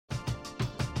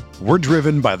We're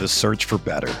driven by the search for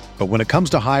better. But when it comes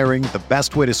to hiring, the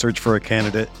best way to search for a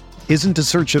candidate isn't to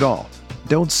search at all.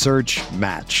 Don't search,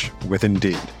 match with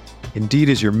Indeed. Indeed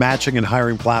is your matching and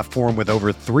hiring platform with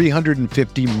over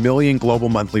 350 million global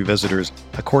monthly visitors,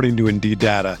 according to Indeed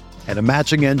data, and a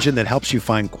matching engine that helps you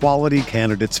find quality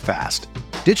candidates fast.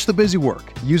 Ditch the busy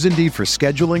work. Use Indeed for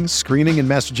scheduling, screening, and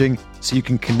messaging so you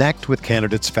can connect with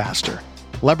candidates faster.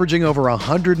 Leveraging over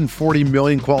 140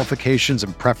 million qualifications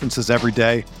and preferences every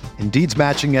day, Indeed's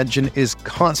matching engine is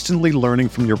constantly learning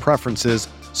from your preferences,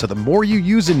 so the more you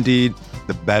use Indeed,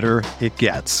 the better it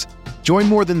gets. Join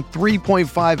more than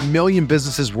 3.5 million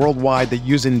businesses worldwide that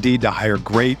use Indeed to hire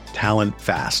great talent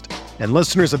fast. And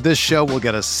listeners of this show will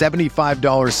get a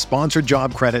 $75 sponsored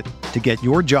job credit to get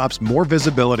your jobs more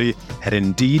visibility at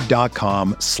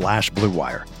Indeed.com/Blue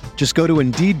Wire. Just go to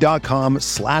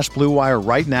Indeed.com/Blue Wire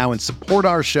right now and support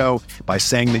our show by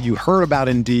saying that you heard about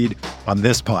Indeed on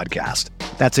this podcast.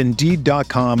 That's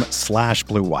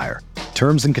Indeed.com/Blue Wire.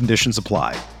 Terms and conditions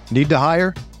apply. Need to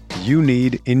hire? You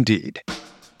need Indeed.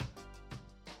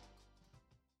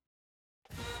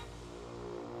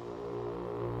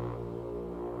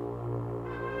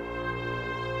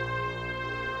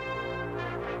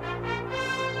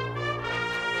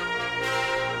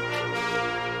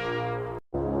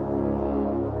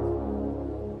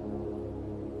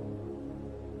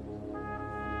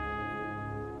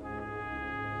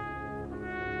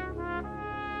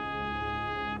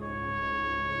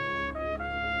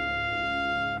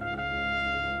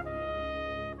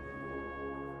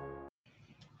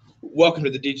 Welcome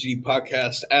to the DGD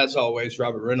podcast. As always,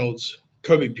 Robert Reynolds,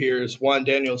 Kobe Pierce, Juan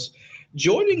Daniels.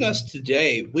 Joining us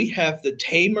today, we have the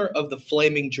tamer of the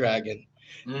Flaming Dragon,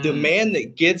 the man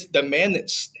that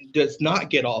does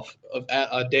not get off of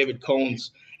David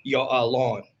Cohn's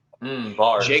lawn.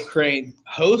 Bars. Jake Crane,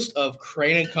 host of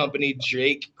Crane and Company.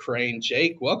 Jake Crane.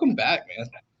 Jake, welcome back, man.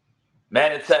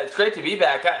 Man, it's great to be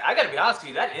back. I got to be honest with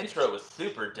you, that intro was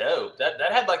super dope. That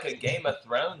had like a Game of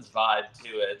Thrones vibe to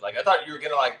it. Like I thought you were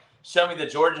gonna like show me the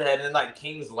Georgia head and then like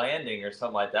King's Landing or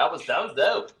something like that. That was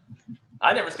dope.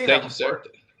 I never seen that before. Sir.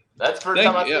 That's the first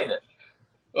time I've seen it.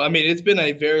 Well, I mean, it's been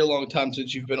a very long time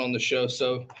since you've been on the show,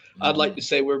 so I'd like to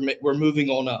say we're moving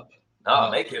on up.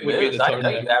 Oh, make it moves. I didn't know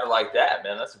you had it like that,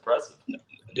 man. That's impressive.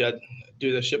 Yeah,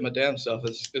 do that shit my damn self,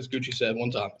 as Gucci said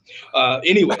one time.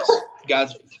 Anyways,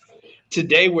 guys,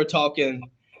 today we're talking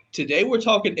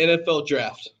NFL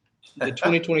draft. The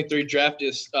 2023 draft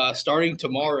is starting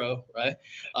tomorrow, right?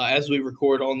 As we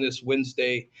record on this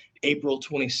Wednesday, April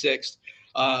 26th.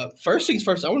 First things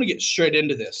first, I want to get straight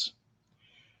into this.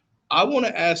 I want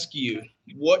to ask you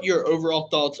what your overall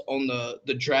thoughts on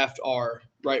the draft are,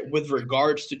 right, with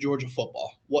regards to Georgia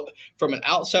football. What, from an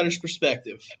outsider's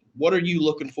perspective, what are you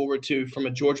looking forward to from a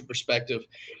Georgia perspective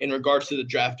in regards to the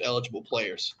draft eligible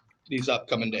players these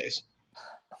upcoming days?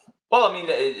 Well, I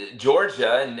mean,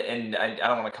 Georgia, and I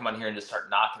don't want to come on here and just start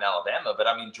knocking Alabama, but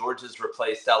I mean, Georgia's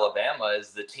replaced Alabama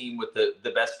as the team with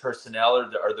the best personnel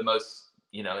or the most,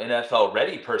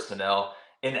 NFL-ready personnel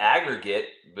in aggregate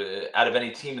out of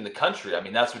any team in the country. I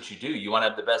mean, that's what you do. You want to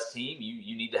have the best team.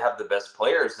 You need to have the best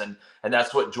players, and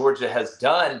that's what Georgia has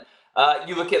done.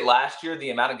 You look at last year,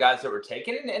 the amount of guys that were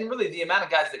taken, and really the amount of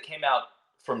guys that came out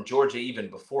from Georgia even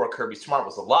before Kirby Smart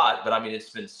was a lot, but I mean,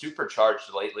 it's been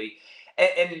supercharged lately.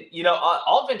 And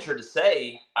I'll venture to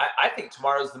say, I think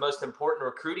tomorrow is the most important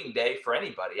recruiting day for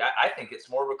anybody. I think it's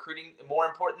more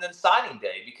important than signing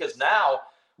day, because now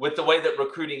with the way that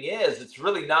recruiting is, it's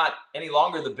really not any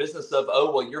longer the business of,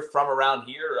 oh, well, you're from around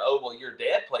here, or, oh, well, your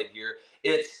dad played here.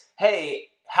 It's, hey,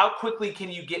 how quickly can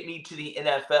you get me to the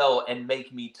NFL and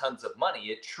make me tons of money?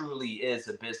 It truly is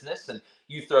a business, and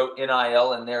you throw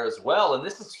NIL in there as well. And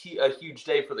this is a huge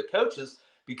day for the coaches,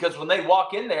 because when they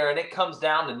walk in there and it comes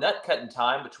down to nut cutting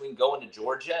time between going to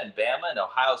Georgia and Bama and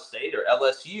Ohio State or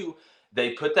LSU, they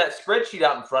put that spreadsheet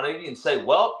out in front of you and say,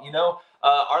 well,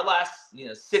 our last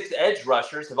 6 edge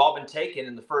rushers have all been taken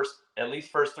in the first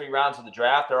 3 rounds of the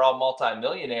draft. They're all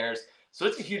multimillionaires. So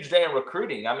it's a huge day in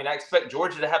recruiting. I mean, I expect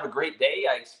Georgia to have a great day.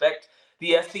 I expect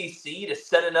the SEC to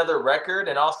set another record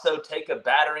and also take a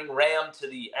battering ram to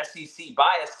the SEC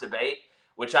bias debate,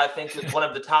 which I think is one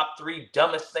of the top 3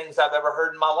 dumbest things I've ever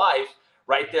heard in my life,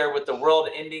 right there with the world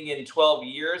ending in 12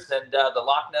 years and the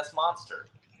Loch Ness Monster.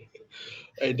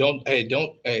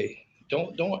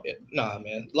 Nah,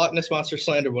 man. Loch Ness Monster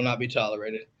slander will not be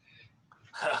tolerated.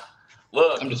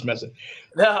 Look, I'm just messing.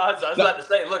 No, I was about to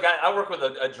say, look, I work with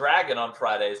a dragon on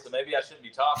Fridays, so maybe I shouldn't be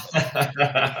talking.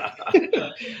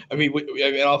 I mean,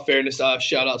 in all fairness,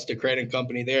 shout outs to Crane and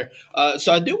Company there.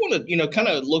 So I do want to, kind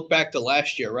of look back to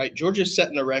last year, right? Georgia's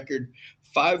setting a record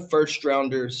 5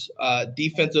 first-rounders,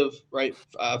 defensive, right,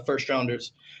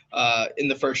 first-rounders in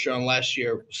the first round last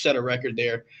year, set a record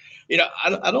there.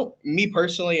 I don't, me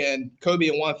personally, and Kobe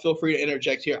and Juan, feel free to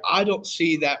interject here. I don't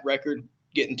see that record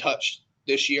getting touched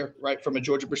this year, right, from a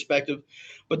Georgia perspective.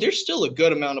 But there's still a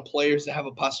good amount of players that have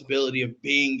a possibility of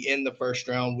being in the first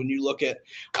round. When you look at,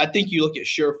 I think you look at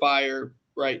surefire,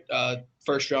 right,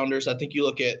 first rounders. I think you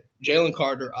look at Jalen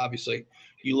Carter, obviously.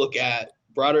 You look at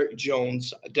Broderick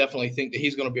Jones. I definitely think that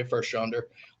he's going to be a first rounder.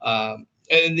 And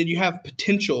then you have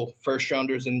potential first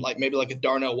rounders and maybe a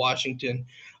Darnell Washington,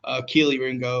 Keely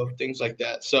Ringo, things like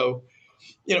that. So,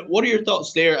 what are your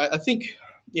thoughts there? I think,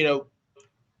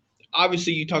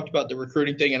 obviously you talked about the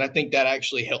recruiting thing, and I think that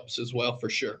actually helps as well for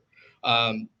sure.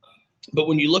 But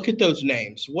when you look at those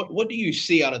names, what do you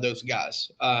see out of those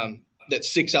guys that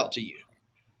sticks out to you?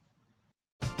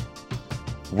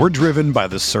 We're driven by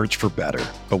the search for better.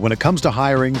 But when it comes to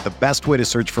hiring, the best way to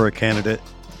search for a candidate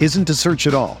isn't to search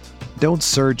at all. Don't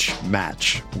search,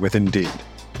 match with Indeed.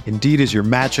 Indeed is your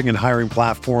matching and hiring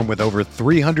platform with over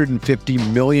 350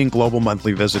 million global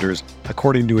monthly visitors,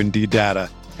 according to Indeed data,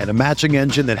 and a matching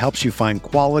engine that helps you find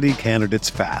quality candidates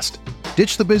fast.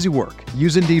 Ditch the busy work.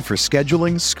 Use Indeed for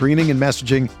scheduling, screening, and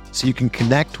messaging so you can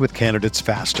connect with candidates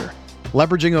faster.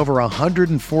 Leveraging over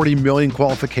 140 million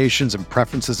qualifications and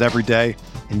preferences every day,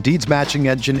 Indeed's matching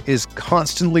engine is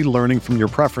constantly learning from your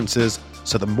preferences,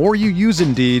 so the more you use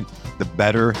Indeed, the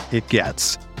better it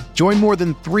gets. Join more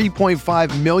than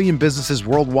 3.5 million businesses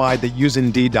worldwide that use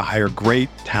Indeed to hire great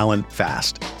talent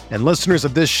fast. And listeners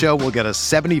of this show will get a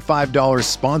 $75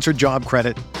 sponsored job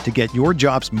credit to get your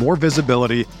jobs more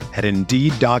visibility at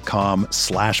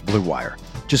Indeed.com/Blue Wire.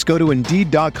 Just go to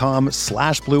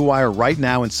Indeed.com/Blue Wire right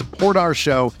now and support our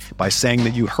show by saying that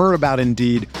you heard about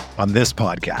Indeed on this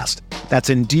podcast. That's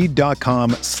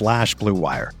Indeed.com/Blue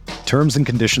Wire. Terms and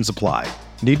conditions apply.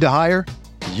 Need to hire?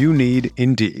 You need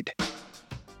Indeed.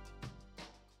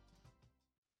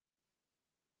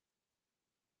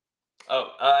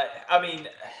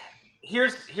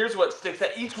 Here's what sticks out.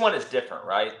 Each one is different,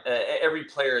 right? Every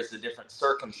player is a different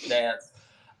circumstance.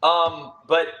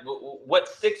 But what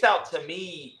sticks out to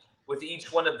me with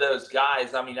each one of those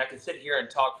guys, I could sit here and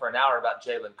talk for an hour about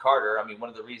Jalen Carter. One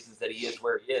of the reasons that he is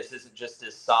where he is isn't just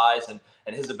his size and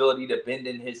his ability to bend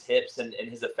in his hips and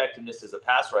his effectiveness as a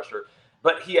pass rusher,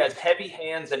 but he has heavy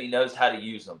hands and he knows how to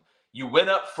use them. You win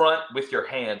up front with your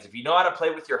hands. If you know how to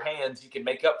play with your hands, you can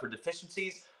make up for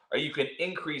deficiencies or you can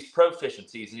increase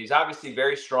proficiencies. And he's obviously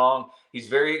very strong. He's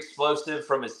very explosive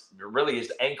from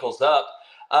his ankles up.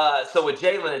 So with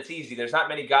Jalen, it's easy. There's not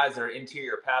many guys that are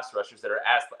interior pass rushers that are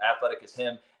as athletic as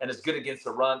him and as good against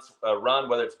the run,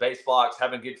 whether it's base blocks,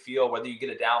 having good feel, whether you get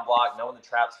a down block, knowing the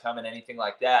trap's coming, anything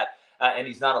like that. And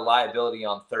he's not a liability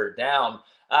on third down.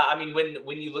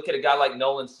 When you look at a guy like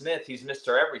Nolan Smith, he's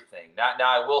Mr. Everything. Now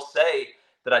I will say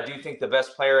that I do think the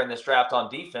best player in this draft on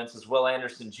defense is Will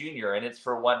Anderson Jr., and it's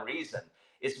for one reason.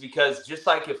 It's because just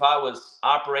like if I was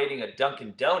operating a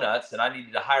Dunkin' Donuts and I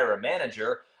needed to hire a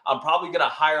manager, I'm probably going to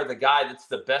hire the guy that's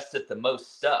the best at the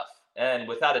most stuff. And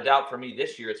without a doubt for me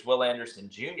this year, it's Will Anderson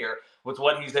Jr. with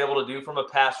what he's able to do from a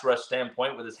pass rush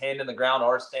standpoint with his hand in the ground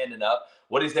or standing up,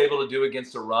 what he's able to do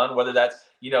against a run, whether that's,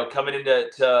 coming in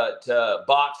to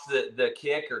box the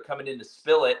kick or coming in to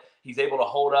spill it. He's able to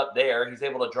hold up there. He's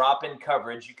able to drop in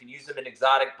coverage. You can use him in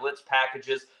exotic blitz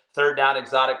packages, third down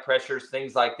exotic pressures,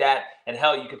 things like that. And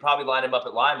hell, you could probably line him up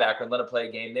at linebacker and let him play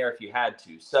a game there if you had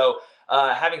to. So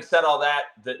having said all that,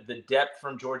 the depth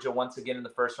from Georgia once again in the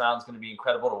first round is going to be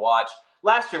incredible to watch.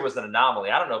 Last year was an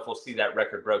anomaly. I don't know if we'll see that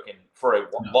record broken for a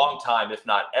long time, if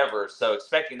not ever. So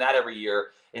expecting that every year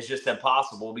is just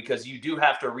impossible because you do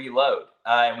have to reload.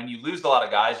 And when you lose a lot of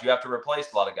guys, you have to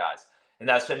replace a lot of guys. And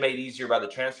that's been made easier by the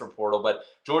transfer portal. But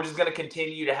Georgia's going to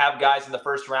continue to have guys in the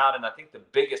first round. And I think the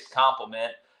biggest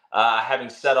compliment, having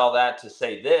said all that, to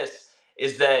say this,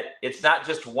 is that it's not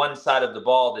just one side of the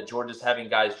ball that Georgia's having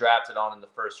guys drafted on in the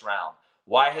first round.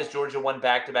 Why has Georgia won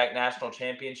back-to-back national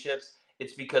championships?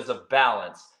 It's because of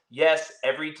balance. Yes,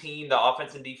 every team, the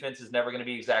offense and defense is never going to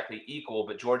be exactly equal,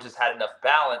 but Georgia's had enough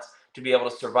balance to be able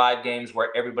to survive games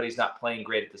where everybody's not playing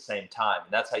great at the same time.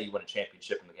 And that's how you win a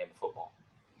championship in the game of football.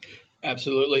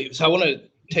 Absolutely. So I want to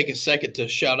take a second to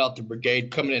shout out the brigade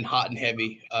coming in hot and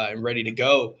heavy and ready to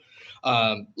go.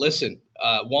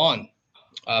 Juan,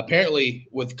 apparently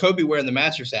with Kobe wearing the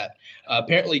Masters hat,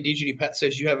 apparently DGD Pat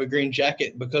says you have a green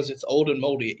jacket because it's old and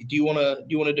moldy. Do you want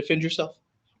to defend yourself?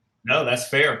 No, that's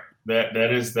fair. That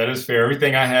is fair.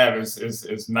 Everything I have is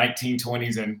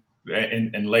 1920s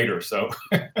and later. So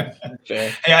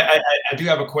fair. Hey, I do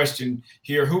have a question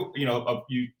here. Who,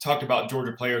 you talked about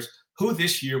Georgia players. Who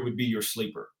this year would be your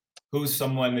sleeper? who's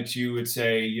someone that you would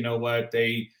say, you know what,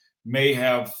 they may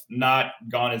have not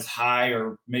gone as high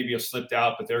or maybe have slipped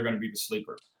out, but they're going to be the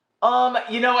sleeper?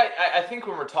 I think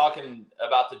when we're talking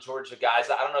about the Georgia guys,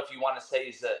 I don't know if you want to say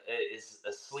he's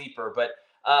a sleeper, but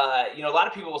a lot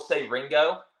of people will say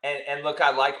Ringo, and look,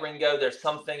 I like Ringo. There's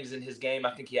some things in his game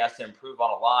I think he has to improve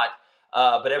on a lot,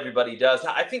 but everybody does.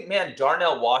 I think, man,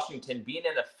 Darnell Washington being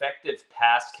an effective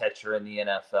pass catcher in the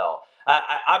NFL.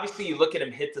 Obviously, you look at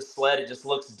him hit the sled; it just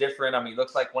looks different. I mean, he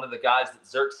looks like one of the guys that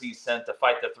Xerxes sent to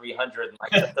fight the 300 in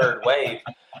like the third wave.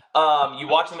 You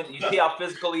watch him, you see how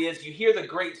physical he is. You hear the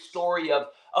great story of,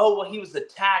 oh, well, he was a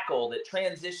tackle that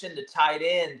transitioned to tight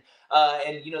end.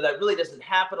 And that really doesn't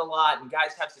happen a lot. And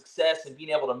guys have success in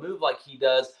being able to move like he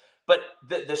does. But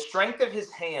the strength of his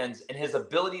hands and his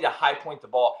ability to high point the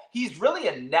ball, he's really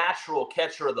a natural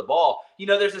catcher of the ball.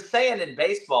 There's a saying in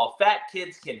baseball, fat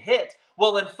kids can hit.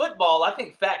 Well, in football, I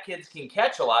think fat kids can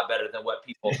catch a lot better than what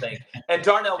people think. And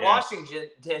Darnell Washington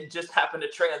just happened to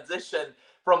transition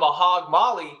from a hog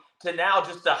molly to now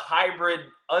just a hybrid,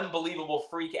 unbelievable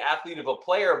freak athlete of a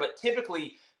player. But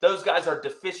typically, those guys are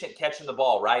deficient catching the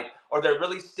ball, right? Or they're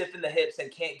really stiff in the hips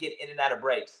and can't get in and out of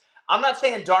breaks. I'm not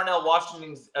saying Darnell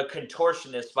Washington's a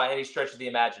contortionist by any stretch of the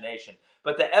imagination,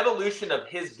 but the evolution of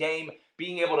his game,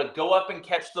 being able to go up and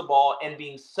catch the ball and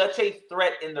being such a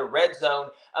threat in the red zone.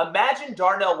 Imagine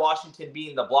Darnell Washington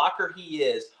being the blocker he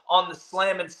is on the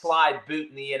slam and slide boot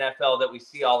in the NFL that we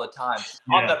see all the time.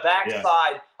 On the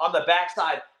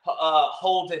backside,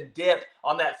 hold and dip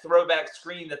on that throwback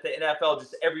screen that the NFL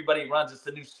just everybody runs. It's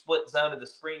the new split zone of the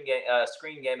screen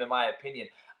game, in my opinion.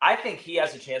 I think he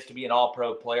has a chance to be an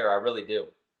all-pro player. I really do.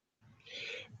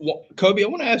 Well, Kobe, I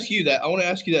want to ask you that. I want to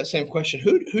ask you that same question.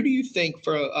 Who do you think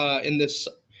for in this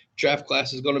draft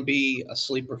class is going to be a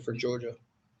sleeper for Georgia?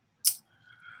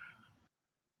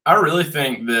 I really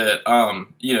think that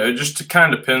it just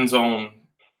kind of depends on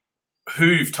who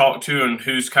you've talked to and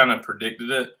who's kind of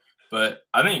predicted it. But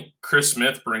I think Chris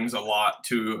Smith brings a lot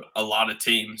to a lot of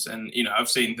teams, and I've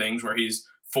seen things where he's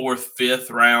 4th, 5th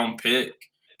round pick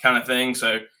kind of thing.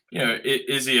 So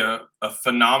is he a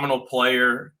phenomenal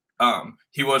player?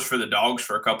 He was for the Dogs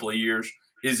for a couple of years.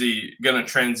 Is he going to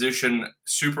transition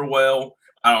super well?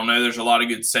 I don't know. There's a lot of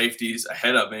good safeties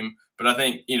ahead of him, but I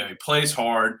think, he plays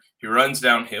hard. He runs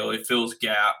downhill. He fills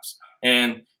gaps.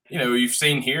 And, you've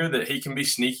seen here that he can be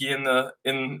sneaky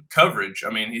in coverage. I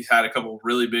mean, he's had a couple of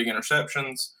really big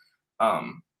interceptions,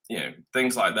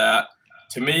 things like that.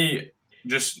 To me,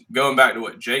 just going back to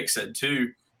what Jake said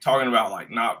too, talking about like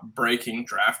not breaking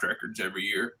draft records every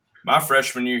year. My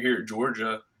freshman year here at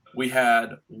Georgia, we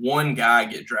had one guy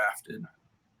get drafted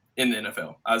in the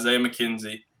NFL, Isaiah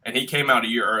McKenzie, and he came out a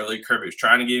year early. Kirby was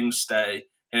trying to get him to stay.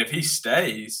 And if he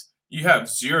stays, you have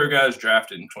 0 guys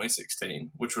drafted in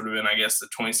 2016, which would have been, I guess, the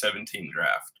 2017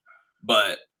 draft.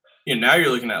 But now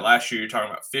you're looking at last year, you're talking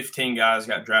about 15 guys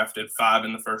got drafted, 5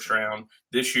 in the first round.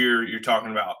 This year, you're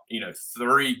talking about,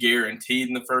 3 guaranteed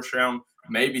in the first round,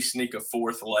 maybe sneak a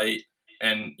 4th late.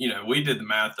 And, we did the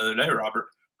math the other day, Robert.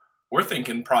 We're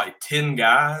thinking probably 10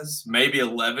 guys, maybe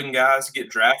 11 guys get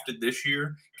drafted this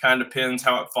year. Kind of depends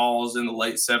how it falls in the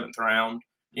late 7th round.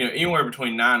 Anywhere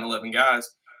between 9 and 11 guys.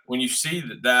 When you see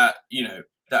that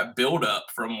build up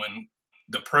from when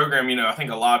the program, I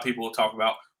think a lot of people will talk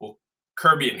about, well,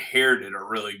 Kirby inherited a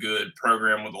really good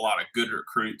program with a lot of good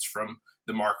recruits from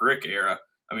the Mark Richt era.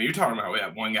 I mean, you're talking about we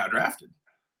have 1 guy drafted,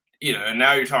 and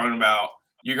now you're talking about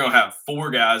you're going to have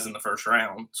 4 guys in the first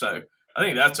round. So I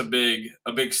think that's a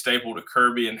big staple to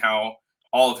Kirby and how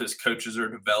all of his coaches are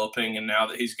developing. And now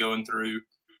that he's going through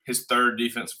his 3rd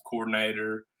defensive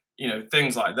coordinator,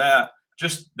 things like that,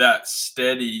 just that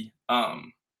steady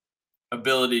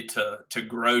ability to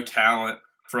grow talent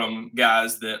from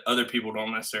guys that other people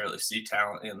don't necessarily see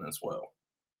talent in as well.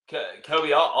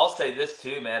 Kobe, I'll say this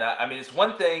too, man. I mean, it's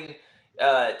one thing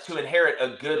to inherit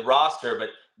a good roster, but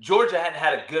Georgia hadn't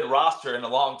had a good roster in a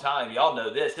long time. Y'all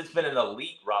know this. It's been an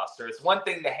elite roster. It's one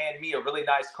thing to hand me a really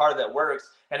nice car that works,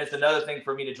 and it's another thing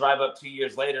for me to drive up 2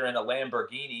 years later in a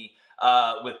Lamborghini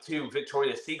with 2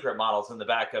 Victoria's Secret models in the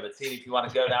back of it. See if you want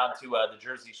to go down to the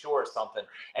Jersey Shore or something.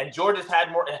 And Georgia's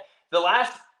had more.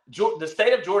 The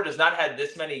state of Georgia has not had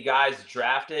this many guys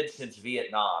drafted since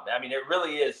Vietnam. I mean, it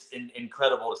really is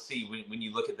incredible to see when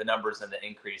you look at the numbers and the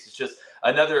increase. It's just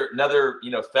another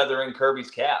feather in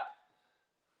Kirby's cap.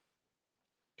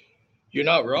 You're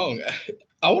not wrong.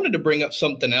 I wanted to bring up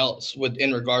something else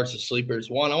in regards to sleepers.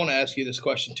 One, I want to ask you this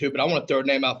question too, but I want to throw a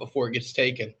name out before it gets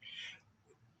taken.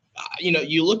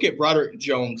 You look at Broderick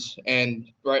Jones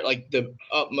and like the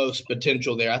utmost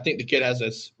potential there. I think the kid has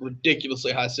this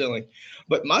ridiculously high ceiling,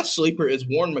 but my sleeper is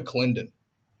Warren McClendon.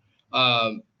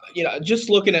 just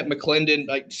looking at McClendon,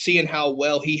 like seeing how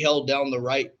well he held down the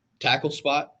right tackle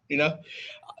spot,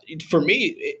 for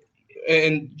me,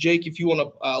 and Jake, if you want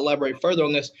to elaborate further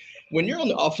on this, when you're on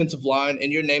the offensive line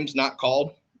and your name's not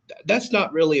called, that's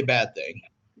not really a bad thing.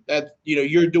 That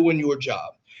you're doing your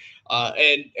job,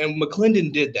 and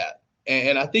McClendon did that,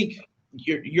 and I think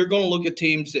you're going to look at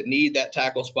teams that need that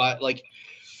tackle spot. Like,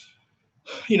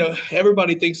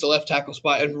 everybody thinks the left tackle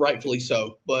spot, and rightfully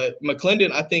so, but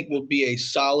McClendon, I think, will be a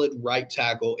solid right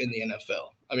tackle in the NFL.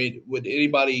 I mean, would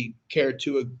anybody care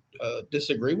to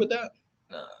disagree with that?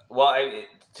 Well,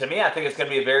 to me, I think it's going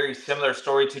to be a very similar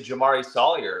story to Jamari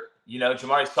Sawyer.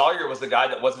 Jamari Sawyer was the guy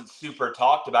that wasn't super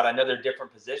talked about. I know they're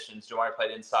different positions. Jamari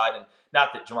played inside, and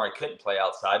not that Jamari couldn't play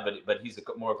outside, but he's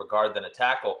more of a guard than a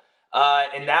tackle.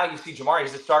 And now you see Jamari,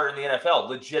 he's a starter in the NFL,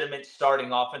 legitimate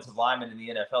starting offensive lineman in the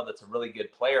NFL. That's a really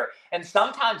good player. And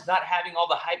sometimes not having all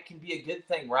the hype can be a good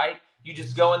thing, right? You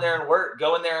just go in there and work,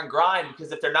 go in there and grind,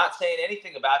 because if they're not saying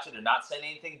anything about you, they're not saying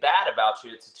anything bad about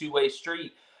you. It's a two-way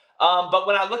street. But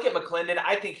when I look at McClendon,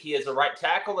 I think he is a right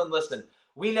tackle. And listen,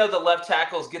 we know the left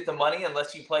tackles get the money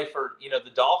unless you play for,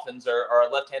 the Dolphins or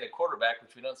a left-handed quarterback,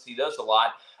 which we don't see those a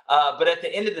lot. But at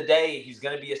the end of the day, he's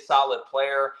going to be a solid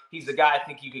player. He's a guy I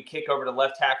think you could kick over to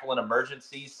left tackle in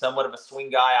emergencies, somewhat of a swing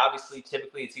guy. Obviously,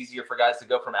 typically it's easier for guys to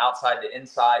go from outside to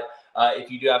inside if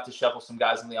you do have to shuffle some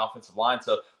guys on the offensive line.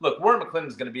 So, look, Warren McClendon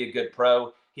is going to be a good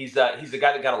pro. He's a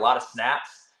guy that got a lot of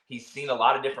snaps. He's seen a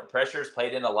lot of different pressures,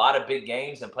 played in a lot of big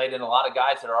games, and played in a lot of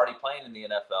guys that are already playing in the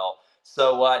NFL.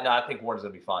 So, no, I think Warren's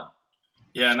going to be fun.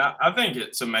 Yeah, and I think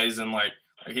it's amazing, like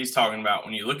he's talking about,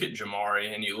 when you look at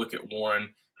Jamari and you look at Warren,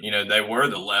 they were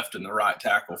the left and the right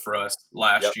tackle for us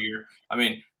last year. I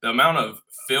mean, the amount of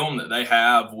film that they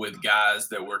have with guys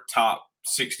that were top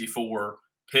 64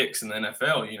 picks in the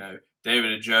NFL,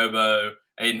 David Ajobo,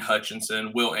 Aiden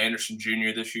Hutchinson, Will Anderson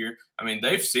Jr. this year. I mean,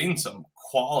 they've seen some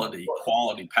quality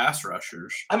pass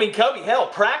rushers. I mean, Kobe,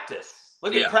 practice.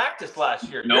 Look at practice last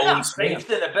year. No one's faced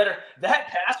that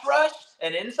pass rush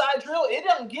and inside drill. It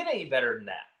doesn't get any better than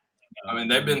that. I mean,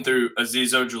 they've been through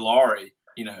Azeez Ojulari,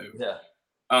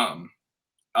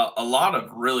 a lot of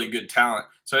really good talent.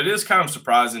 So it is kind of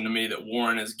surprising to me that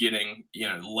Warren is getting,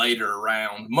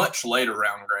 much later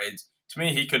round grades. To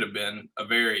me, he could have been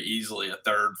very easily a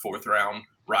third, fourth round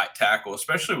right tackle,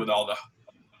 especially with all the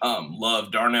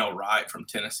love. Darnell Wright from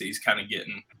Tennessee is kind of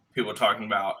getting people talking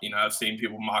about, I've seen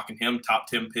people mocking him, top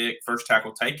 10 pick, first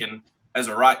tackle taken as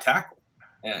a right tackle.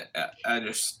 And I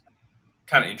just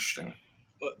kind of interesting.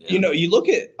 You look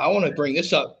at, I want to bring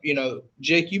this up,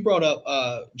 Jake, you brought up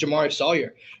Jamari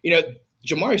Sawyer.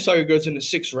 Jamari Sawyer goes in the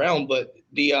 6th round, but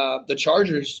the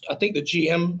Chargers, I think the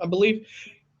GM, I believe,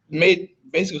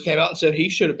 basically came out and said he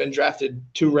should have been drafted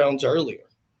 2 rounds earlier.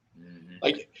 Mm-hmm.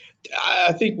 Like,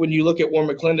 I think when you look at Warren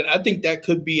McClendon, I think that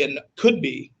could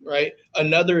be right,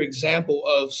 another example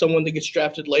of someone that gets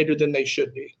drafted later than they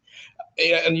should be.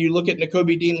 And you look at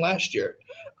Nakobe Dean last year.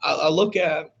 I look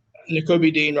at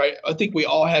Nakobe Dean, right? I think we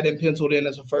all had him penciled in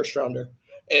as a first rounder,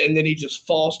 and then he just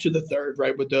falls to the 3rd,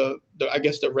 right? With the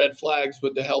red flags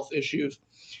with the health issues.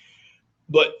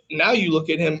 But now you look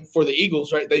at him for the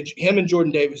Eagles, right? Him and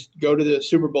Jordan Davis go to the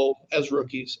Super Bowl as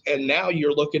rookies, and now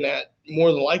you're looking at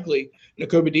more than likely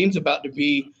Nakobe Dean's about to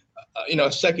be, a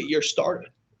 2nd-year starter.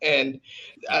 And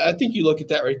I think you look at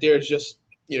that right there as just,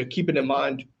 keeping in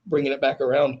mind, bringing it back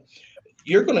around.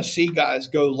 You're going to see guys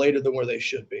go later than where they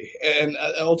should be. And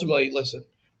ultimately, listen,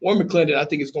 Warren McClendon, I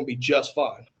think, is going to be just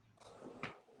fine.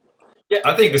 Yeah,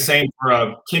 I think the same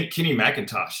for Kenny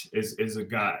McIntosh is a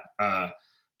guy.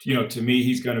 To me,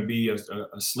 he's going to be a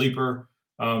sleeper.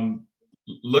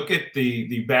 Look at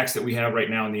the backs that we have right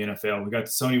now in the NFL. We've got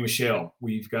Sony Michel.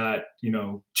 We've got,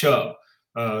 Chubb,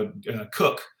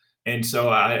 Cook. And so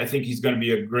I think he's going to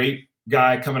be a great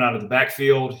guy coming out of the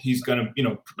backfield. He's going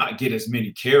to, not get as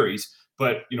many carries,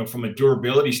 but, from a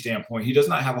durability standpoint, he does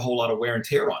not have a whole lot of wear and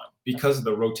tear on him because of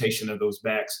the rotation of those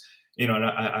backs. And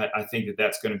I think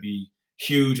that's going to be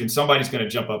huge, and somebody's going to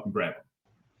jump up and grab him.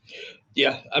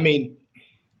 Yeah, I mean,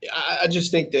 I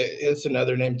just think that it's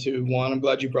another name too, Juan. I'm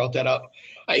glad you brought that up.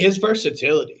 His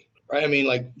versatility, right? I mean,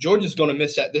 like, Georgia's going to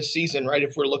miss that this season, right?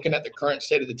 If we're looking at the current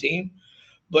state of the team.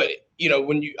 But,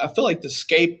 I feel like the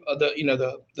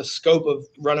scope of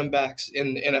running backs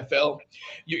in the NFL,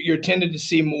 you're tended to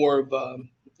see more of,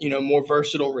 more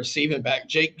versatile receiving back.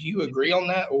 Jake, do you agree on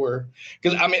that? Or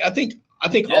because, I think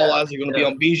all eyes are going to be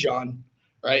on Bijan,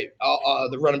 right?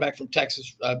 The running back from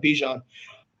Texas, Bijan.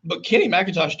 But Kenny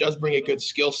McIntosh does bring a good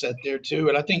skill set there too.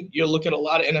 And I think you'll look at a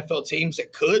lot of NFL teams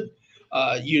that could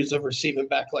use a receiving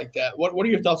back like that. What are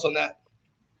your thoughts on that?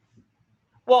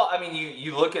 Well, I mean,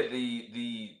 you look at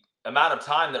the amount of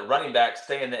time that running backs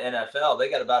stay in the NFL, they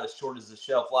got about as short as the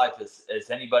shelf life as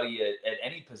anybody at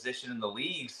any position in the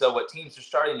league. So what teams are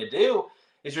starting to do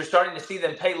is you're starting to see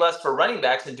them pay less for running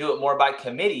backs and do it more by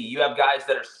committee. You have guys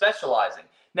that are specializing.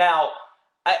 Now,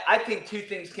 I think two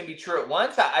things can be true at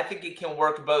once. I think it can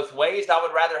work both ways. I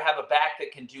would rather have a back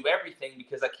that can do everything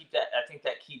because I think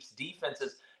that keeps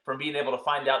defenses from being able to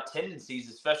find out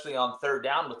tendencies, especially on third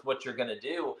down with what you're going to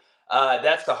do.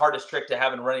 That's the hardest trick to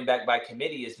having running back by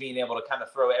committee is being able to kind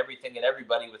of throw everything at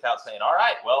everybody without saying, all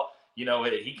right, well,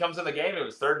 he comes in the game, it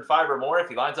was 3rd and 5 or more. If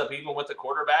he lines up even with the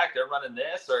quarterback, they're running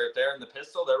this, or if they're in the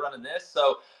pistol, they're running this.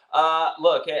 So,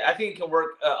 look, I think it can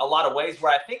work a lot of ways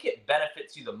where I think it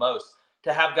benefits you the most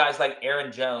to have guys like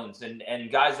Aaron Jones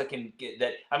and guys that can get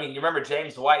that. I mean, you remember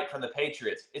James White from the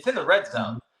Patriots. It's in the red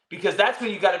zone because that's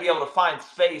when you got to be able to find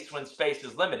space when space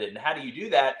is limited. And how do you do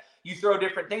that? You throw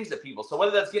different things at people. So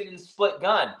whether that's getting in split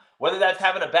gun, whether that's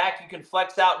having a back you can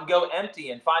flex out and go empty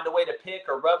and find a way to pick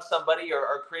or rub somebody or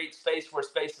create space where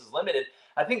space is limited,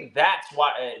 I think that's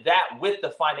why that with the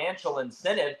financial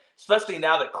incentive, especially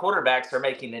now that quarterbacks are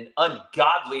making an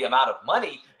ungodly amount of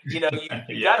money, you got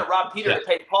to rob Peter to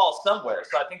pay Paul somewhere.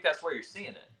 So I think that's where you're seeing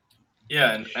it.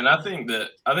 Yeah, and I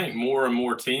think more and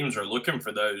more teams are looking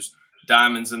for those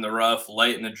diamonds in the rough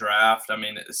late in the draft. I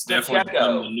mean, it's definitely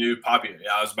become the new popular.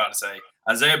 Yeah, I was about to say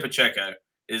Isaiah Pacheco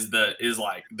is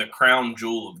like the crown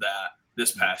jewel of that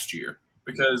this past year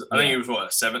because I think he was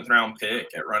a 7th round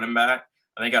pick at running back.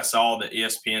 I think I saw that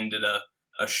ESPN did a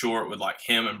short with like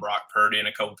him and Brock Purdy and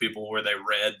a couple people where they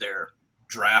read their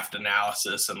draft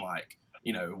analysis and like,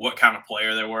 what kind of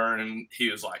player they were. And he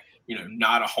was like,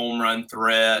 not a home run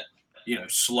threat,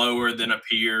 slower than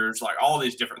appears, like all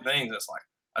these different things. It's like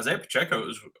Isaiah Pacheco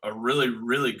is a really,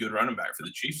 really good running back for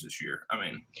the Chiefs this year. I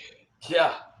mean,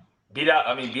 yeah, beat out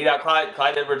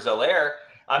Clyde Edwards-Helaire.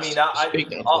 I mean,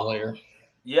 speaking of Helaire,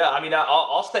 yeah, I mean,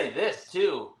 I'll say this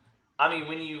too. I mean,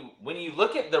 when you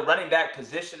look at the running back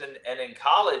position and in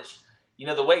college,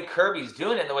 the way Kirby's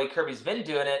doing it, and the way Kirby's been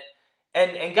doing it,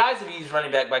 and guys have used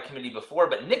running back by committee before,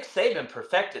 but Nick Saban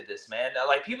perfected this, man.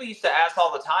 Like people used to ask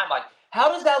all the time, like, how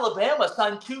does Alabama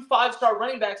sign 2 5-star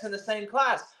running backs in the same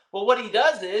class? Well, what he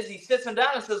does is he sits them down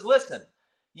and says, listen,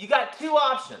 you got 2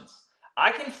 options.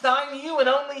 I can sign you and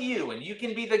only you, and you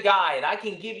can be the guy, and I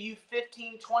can give you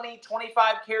 15, 20,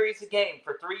 25 carries a game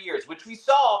for 3 years, which we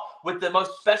saw with the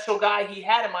most special guy he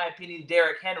had, in my opinion,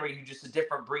 Derrick Henry, who's just a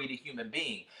different breed of human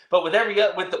being. But with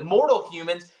the mortal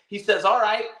humans, he says, all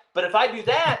right, but if I do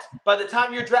that, by the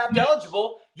time you're draft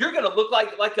eligible, you're going to look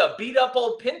like a beat-up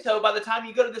old Pinto by the time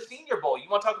you go to the Senior Bowl. You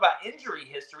want to talk about injury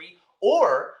history,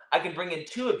 or I can bring in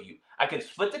 2 of you. I can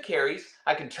split the carries.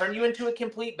 I can turn you into a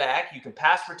complete back. You can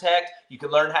pass protect. You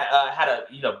can learn how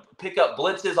to pick up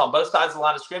blitzes on both sides of the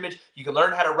line of scrimmage. You can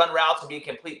learn how to run routes and be a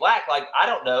complete black, like, I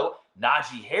don't know,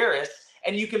 Najee Harris.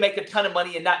 And you can make a ton of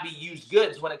money and not be used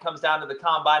goods when it comes down to the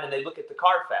combine and they look at the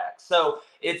Carfax. So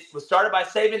it was started by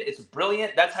Saban. It's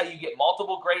brilliant. That's how you get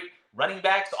multiple great running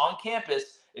backs on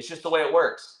campus. It's just the way it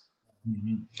works.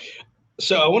 Mm-hmm.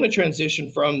 So I want to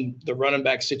transition from the running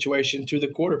back situation to the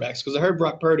quarterbacks because I heard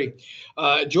Brock Purdy.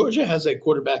 Georgia has a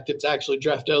quarterback that's actually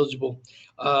draft eligible.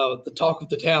 The talk of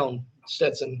the town,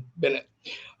 Stetson Bennett.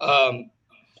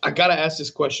 I got to ask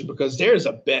this question because there's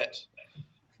a bet,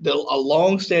 a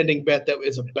long-standing bet that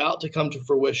is about to come to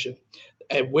fruition.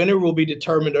 A winner will be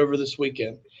determined over this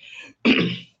weekend.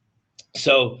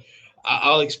 So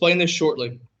I'll explain this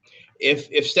shortly.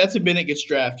 If Stetson Bennett gets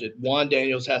drafted, Juan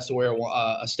Daniels has to wear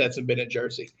a Stetson Bennett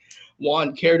jersey.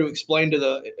 Juan, care to explain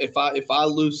to if I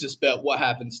lose this bet, what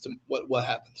happens to what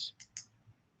happens?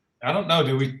 I don't know.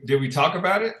 Did we talk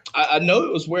about it? I know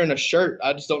it was wearing a shirt.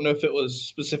 I just don't know if it was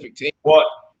specific team. Well,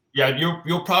 yeah,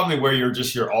 you'll probably wear your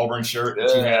Auburn shirt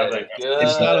that you have.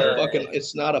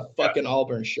 It's not a fucking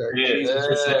Auburn shirt. It's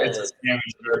a Sammy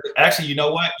shirt. Actually, you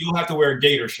know what? You'll have to wear a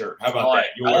Gator shirt. How about that?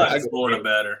 I like Florida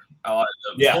better. I like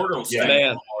the Florida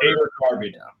man. Gator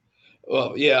garbage.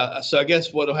 Well, yeah. So I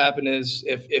guess what'll happen is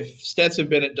if Stetson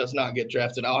Bennett does not get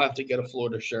drafted, I'll have to get a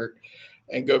Florida shirt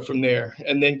and go from there,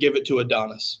 and then give it to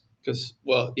Adonis because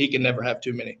he can never have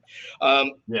too many.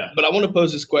 But I want to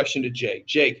pose this question to Jake.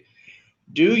 Jake,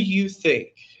 do you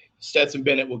think Stetson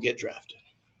Bennett will get drafted?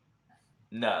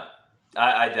 No,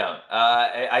 I don't.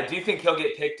 I do think he'll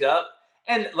get picked up.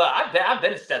 And look, I've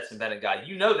been a Stetson Bennett guy.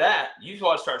 You know that. You've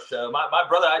watched our show. My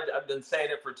brother, I've been saying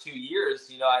it for 2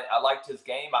 years. I liked his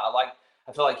game. I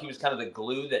feel like he was kind of the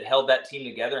glue that held that team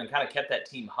together and kind of kept that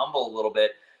team humble a little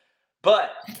bit.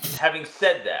 But having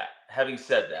said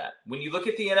that, when you look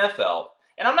at the NFL,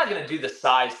 And I'm not going to do the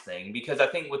size thing because I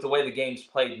think with the way the game's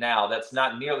played now, that's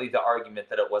not nearly the argument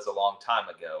that it was a long time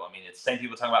ago. I mean, it's the same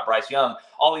people talking about Bryce Young.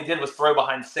 All he did was throw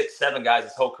behind 6, 7 guys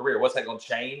his whole career. What's that going to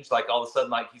change? Like all of a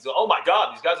sudden, like he's going, oh my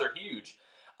God, these guys are huge.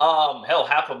 Hell,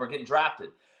 half of them are getting drafted.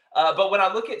 But when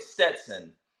I look at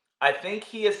Stetson, I think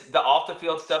the off the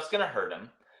field stuff's going to hurt him.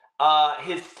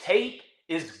 His tape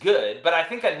is good, but I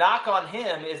think a knock on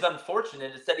him is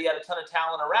unfortunate. Instead, he had a ton of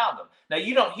talent around him. Now,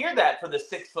 you don't hear that for the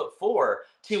 6'4",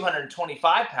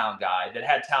 225-pound guy that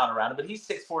had talent around him, but he's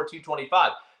 6'4",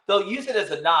 225. They'll use it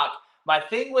as a knock. My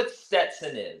thing with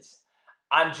Stetson is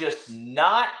I'm just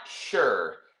not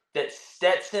sure that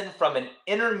Stetson, from an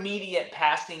intermediate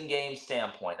passing game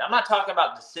standpoint, I'm not talking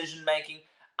about decision making.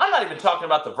 I'm not even talking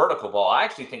about the vertical ball. I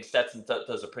actually think Stetson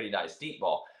does a pretty nice deep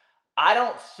ball. I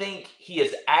don't think he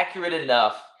is accurate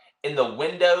enough in the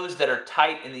windows that are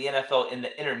tight in the NFL in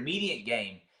the intermediate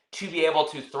game to be able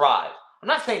to thrive. I'm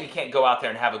not saying he can't go out there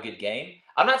and have a good game.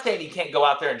 I'm not saying he can't go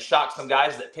out there and shock some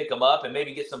guys that pick him up and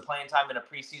maybe get some playing time in a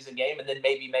preseason game and then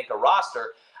maybe make a roster.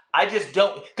 I just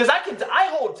don't, because I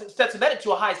hold Stetson Bennett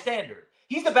to a high standard.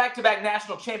 He's a back-to-back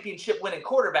national championship winning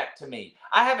quarterback to me.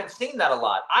 I haven't seen that a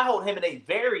lot. I hold him in a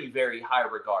very, very high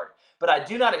regard. But I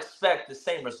do not expect the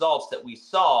same results that we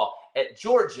saw at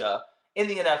Georgia in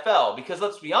the NFL. Because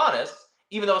let's be honest,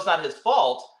 even though it's not his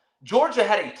fault, Georgia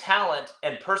had a talent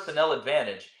and personnel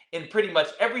advantage in pretty much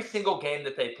every single game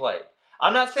that they played.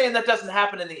 I'm not saying that doesn't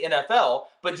happen in the NFL,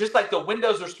 but just like the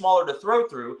windows are smaller to throw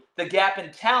through, the gap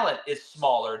in talent is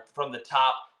smaller from the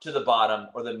top to the bottom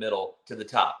or the middle to the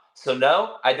top. So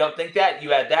no, I don't think that.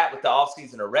 You add that with the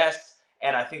offseason arrests,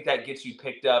 and I think that gets you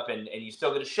picked up and you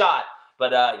still get a shot,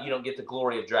 but you don't get the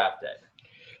glory of draft day.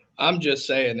 I'm just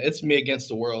saying, it's me against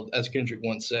the world, as Kendrick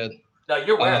once said. No,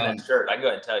 you're wearing that shirt. I can go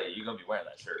ahead and tell you, you're going to be wearing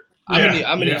that shirt. I'm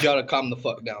gonna need y'all to calm the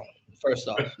fuck down. First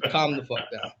off, calm the fuck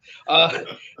down.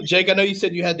 Jake, I know you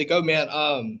said you had to go, man.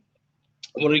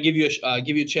 I wanted to give you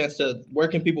a chance to. Where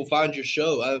can people find your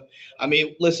show? I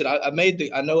mean, listen, I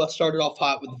know I started off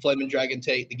hot with the Flaming Dragon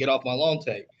take to get off my long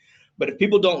take, but if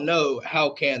people don't know, how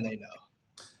can they know?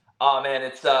 Oh man,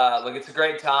 it's a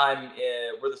great time.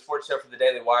 We're the sports show for the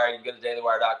Daily Wire. You can go to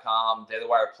dailywire.com, Daily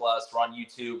Wire Plus. We're on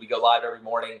YouTube. We go live every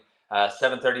morning.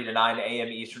 7:30 to 9 a.m.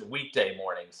 Eastern, weekday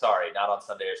morning. Sorry, not on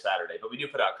Sunday or Saturday, but we do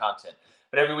put out content.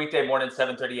 But every weekday morning,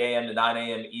 7:30 a.m. to 9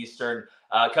 a.m. Eastern.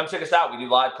 Come check us out. We do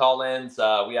live call-ins.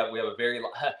 We have a very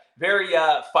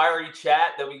fiery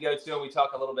chat that we go to, and we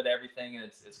talk a little bit of everything. And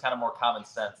it's kind of more common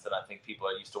sense than I think people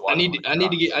are used to watching. I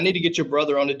need to get your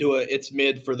brother on to do it's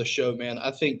mid for the show, man.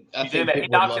 I think he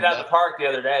knocked it out of the park the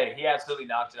other day. He absolutely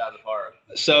knocked it out of the park.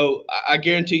 So I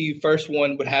guarantee you, first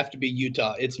one would have to be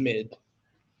Utah. It's mid.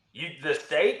 The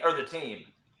state or the team?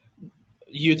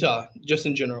 Utah, just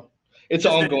in general. It's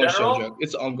an ongoing show, Joe.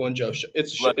 It's an ongoing Joe show. I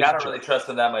don't really trust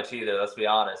them that much either, let's be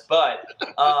honest. But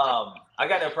I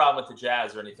got no problem with the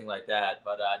Jazz or anything like that.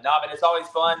 But no, I mean, it's always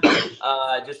fun.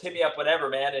 Just hit me up, whatever,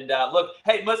 man. And look,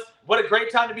 hey, what a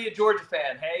great time to be a Georgia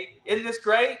fan. Hey, isn't this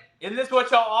great? Isn't this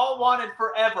what y'all all wanted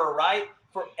forever, right?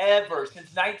 Forever,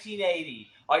 since 1980.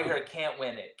 All you heard, can't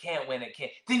win it.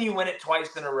 Then you win it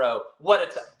twice in a row.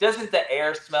 Doesn't the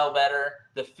air smell better?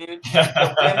 The food,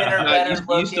 the women are better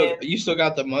looking. You still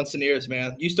got the Munsoneers,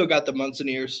 man. You still got the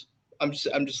Munsoneers. I'm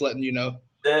just letting you know.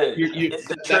 Dude,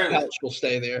 that pouch will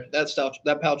stay there.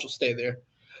 That pouch will stay there.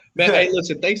 Man, hey,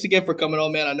 listen, thanks again for coming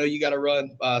on, man. I know you got to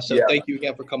run. Thank you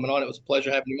again for coming on. It was a pleasure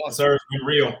having you on. Sir, it's been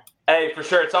real. Hey, for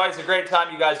sure. It's always a great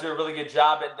time. You guys do a really good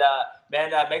job. And,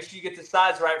 man, make sure you get the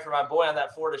size right for my boy on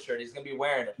that Florida shirt. He's going to be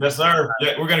wearing it. Yes, sir.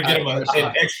 Yeah, we're going to get him an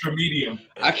extra medium.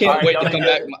 I can't wait to come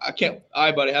back. All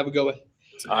right, buddy. Have a good one.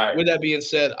 All right. With that being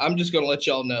said, I'm just going to let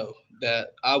y'all know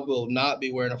that I will not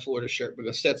be wearing a Florida shirt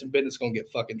because Stetson Bennett's going to get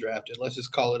fucking drafted. Let's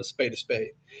just call it a spade.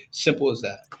 Simple as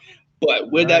that.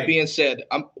 But with that being said,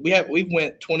 we've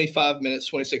went 25 minutes,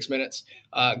 26 minutes.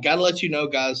 Got to let you know,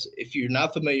 guys, if you're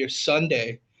not familiar,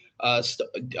 Sunday,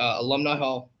 Alumni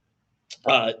Hall,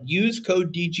 use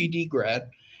code DGDgrad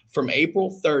from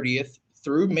April 30th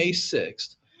through May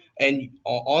 6th, and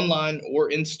online or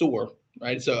in store,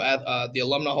 right? So at the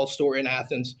Alumni Hall store in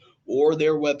Athens or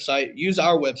their website, use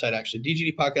our website actually,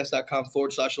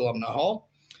 dgdpodcast.com/Alumni Hall,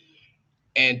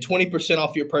 and 20%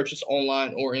 off your purchase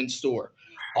online or in store.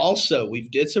 Also,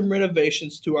 we've did some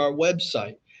renovations to our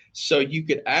website, so you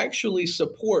could actually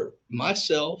support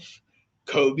myself,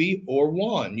 Kobe, or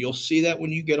Juan. You'll see that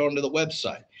when you get onto the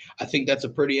website. I think that's a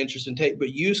pretty interesting take,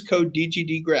 but use code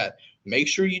DGDgrad. Make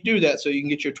sure you do that so you can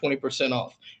get your 20%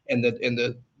 off. And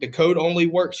the code only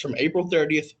works from April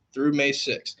 30th through May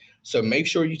 6th. So make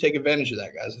sure you take advantage of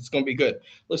that, guys. It's going to be good.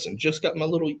 Listen, just got my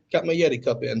Yeti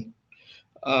cup in.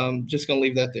 Just going to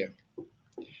leave that there.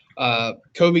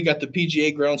 Kobe got the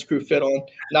PGA grounds crew fit on.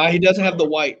 Now he doesn't have the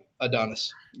white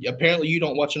Adonis. Apparently, you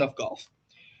don't watch enough golf.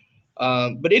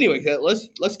 But anyway,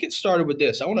 let's get started with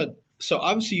this. So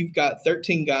obviously you've got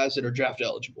 13 guys that are draft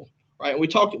eligible, right?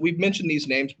 And we've mentioned these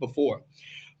names before,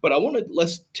 but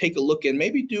let's take a look and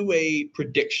maybe do a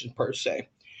prediction per se.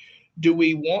 Do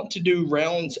we want to do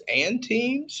rounds and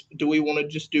teams? Do we want to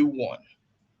just do one?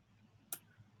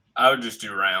 I would just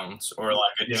do rounds or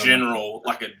like a general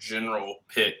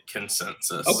pick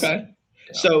consensus. Okay.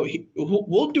 Yeah. So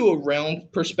we'll do a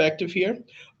round perspective here,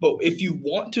 but if you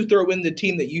want to throw in the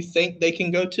team that you think they can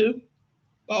go to,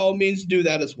 by all means do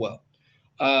that as well.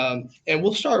 And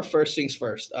we'll start first things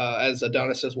first. As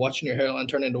Adonis says, watching your hairline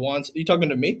turn into wands. Are you talking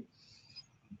to me?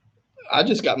 I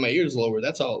just got my ears lowered.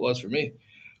 That's all it was for me.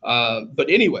 But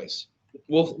anyways,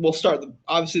 we'll start.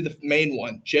 Obviously, the main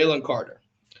one, Jalen Carter.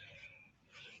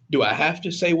 Do I have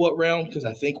to say what round? Because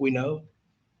I think we know.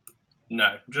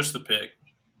 No, just the pick.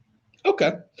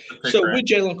 Okay. So with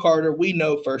Jalen Carter, we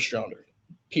know first rounder,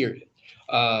 period.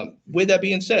 With that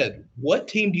being said, what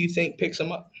team do you think picks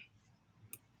him up?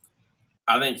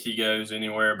 I think he goes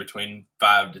anywhere between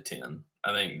 5 to 10.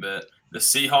 I think that the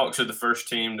Seahawks are the first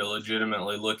team to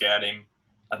legitimately look at him.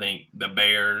 I think the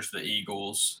Bears, the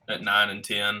Eagles at 9 and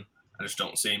 10. I just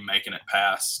don't see him making it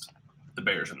past the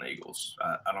Bears and the Eagles.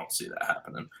 I don't see that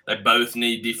happening. They both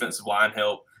need defensive line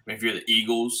help. I mean, if you're the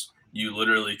Eagles, you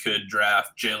literally could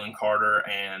draft Jalen Carter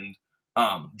and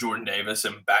Jordan Davis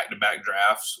in back-to-back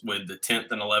drafts with the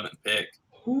 10th and 11th pick.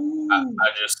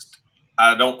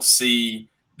 I don't see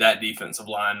that defensive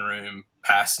line room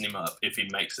passing him up if he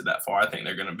makes it that far. I think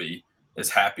they're going to be as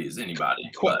happy as anybody.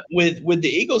 But with the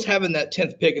Eagles having that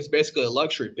 10th pick, it's basically a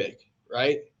luxury pick,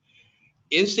 right?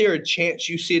 Is there a chance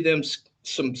you see them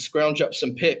scrounge up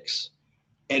some picks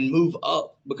and move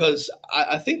up? Because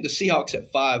I think the Seahawks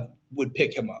at 5 would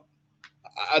pick him up.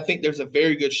 I think there's a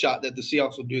very good shot that the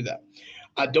Seahawks will do that.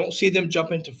 I don't see them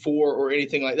jumping to 4 or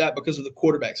anything like that because of the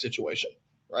quarterback situation,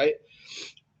 right?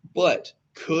 But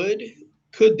could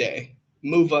they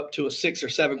move up to a 6 or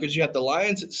 7? Because you have the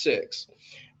Lions at 6.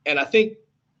 And I think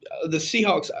the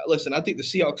Seahawks – I think the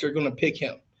Seahawks are going to pick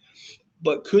him.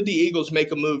 But could the Eagles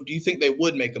make a move? Do you think they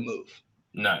would make a move?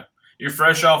 No. You're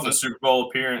fresh off a Super Bowl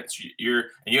appearance. You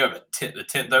have the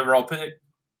 10th overall pick.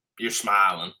 You're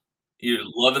smiling. You're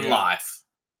loving life.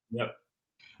 Yep.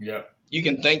 You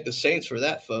can thank the Saints for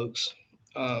that, folks.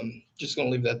 Just going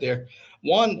to leave that there.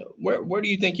 Juan, where do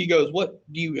you think he goes? What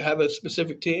do you have a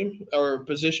specific team or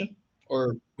position?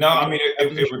 Or no, I mean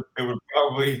it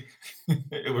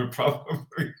would probably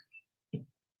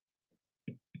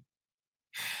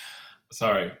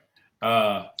sorry.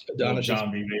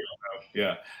 John B.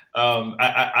 Yeah.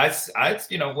 I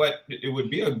you know what, it would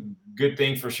be a good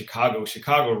thing for Chicago.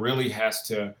 Chicago really has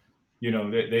to,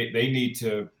 they need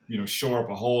to, shore up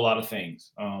a whole lot of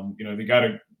things. They got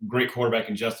a great quarterback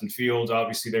in Justin Fields.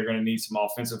 Obviously, they're going to need some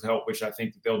offensive help, which I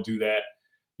think that they'll do that.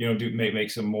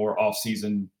 Make some more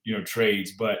offseason,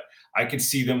 trades. But I could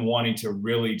see them wanting to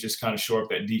really just kind of shore up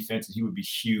that defense, and he would be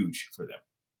huge for them.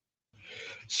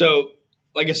 So,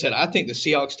 like I said, I think the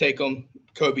Seahawks take them.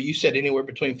 Kobe, you said anywhere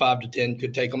between 5 to 10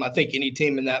 could take them. I think any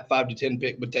team in that 5 to 10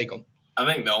 pick would take them. I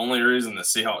think the only reason the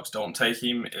Seahawks don't take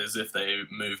him is if they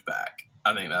move back.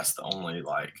 I think that's the only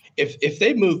If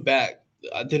they move back,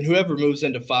 then whoever moves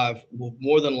into 5 will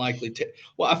more than likely take.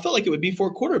 Well, I felt like it would be for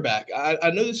a quarterback. I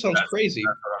know this sounds crazy.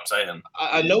 That's what I'm saying.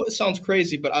 I know it sounds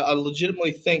crazy, but I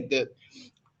legitimately think that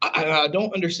I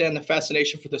don't understand the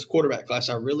fascination for this quarterback class.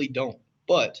 I really don't.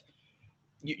 But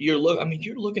you're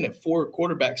looking at 4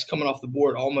 quarterbacks coming off the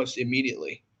board almost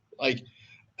immediately.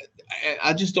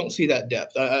 I just don't see that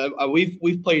depth.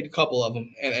 We've played a couple of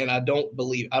them, and I don't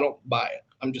buy it.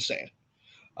 I'm just saying.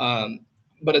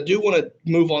 But I do want to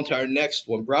move on to our next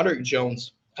one, Broderick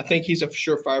Jones. I think he's a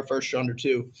surefire first rounder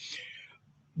too.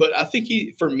 But I think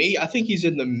he's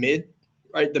in the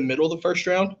middle of the first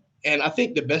round. And I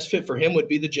think the best fit for him would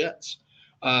be the Jets.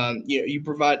 You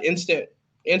provide instant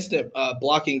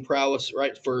blocking prowess,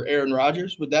 right, for Aaron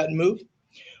Rodgers with that move.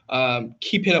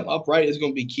 Keeping him upright is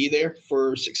going to be key there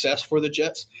for success for the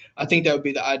Jets. I think that would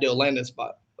be the ideal landing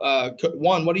spot.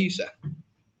 Juan, what do you say?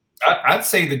 I'd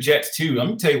say the Jets too. I'm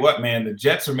gonna tell you what, man, the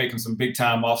Jets are making some big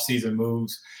time offseason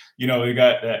moves. They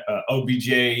got OBJ.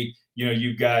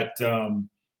 You've got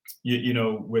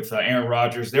with Aaron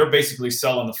Rodgers, they're basically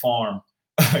selling the farm,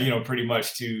 pretty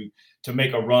much to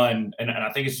make a run. And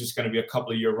I think it's just going to be a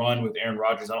couple of year run with Aaron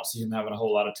Rodgers. I don't see him having a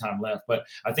whole lot of time left, but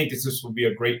I think this will be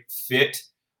a great fit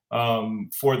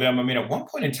for them. I mean, at one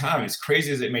point in time, as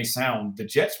crazy as it may sound, the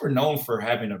Jets were known for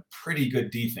having a pretty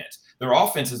good defense. Their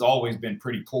offense has always been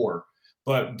pretty poor,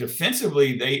 but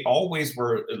defensively, they always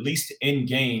were at least in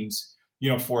games,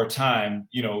 for a time,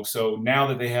 so now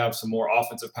that they have some more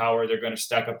offensive power, they're going to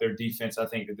stack up their defense. I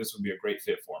think that this would be a great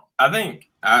fit for them. I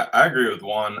think I agree with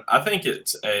Juan. I think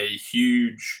it's a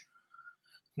huge,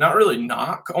 not really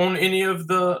knock on any of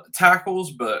the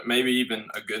tackles, but maybe even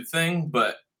a good thing.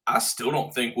 But I still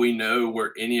don't think we know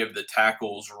where any of the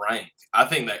tackles rank. I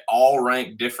think they all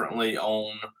rank differently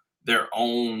on their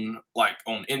own, like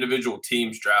on individual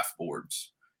teams' draft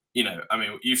boards.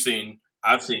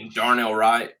 I've seen Darnell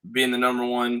Wright being the number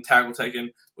one tackle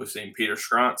taken. We've seen Peter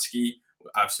Skronsky.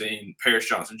 I've seen Paris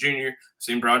Johnson Jr. I've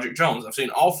seen Broderick Jones. I've seen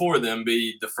all four of them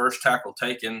be the first tackle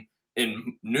taken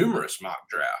in numerous mock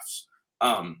drafts.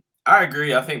 I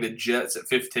agree. I think the Jets at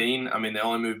 15, they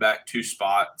only moved back 2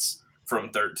 spots from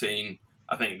 13.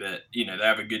 I think that, they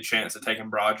have a good chance of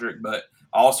taking Broderick, but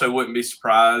I also wouldn't be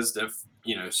surprised if,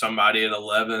 somebody at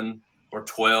 11 or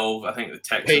 12. I think the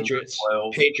Texans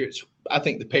Patriots. I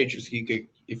think the Patriots, you could,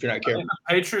 if you're not careful. The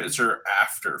Patriots are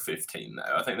after 15, though.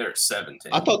 I think they're at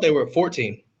 17. I thought they were at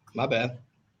 14. My bad.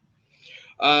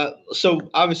 So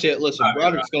obviously, listen,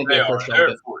 Broderick's going to be a first round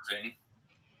pick. 14.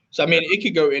 So it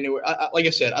could go anywhere. Like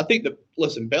I said, I think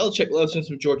Belichick loves him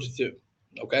some Georgia too.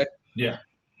 Okay. Yeah.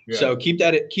 So keep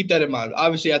that in mind.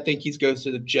 Obviously, I think he goes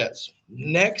to the Jets.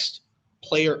 Next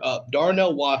player up,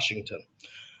 Darnell Washington.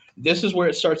 This is where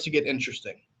it starts to get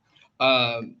interesting.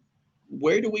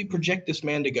 Where do we project this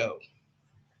man to go?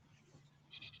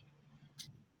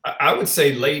 I would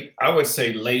say late.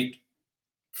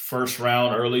 First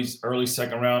round, early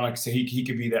second round. Like I say, he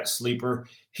could be that sleeper.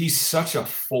 He's such a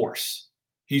force.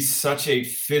 He's such a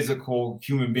physical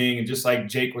human being, and just like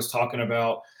Jake was talking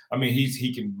about,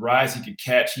 he can rise, he can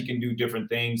catch, he can do different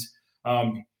things.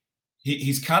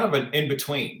 He's kind of an in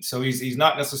between. So he's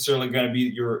not necessarily going to be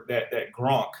that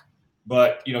Gronk,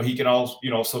 but he can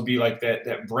also be like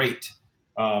that Brait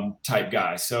type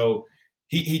guy. So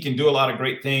he can do a lot of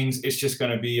great things. It's just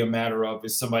going to be a matter of,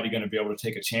 is somebody going to be able to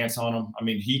take a chance on him?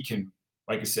 He can,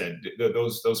 like I said,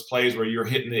 those plays where you're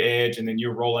hitting the edge and then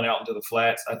you're rolling out into the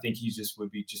flats. I think he would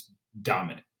be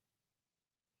dominant.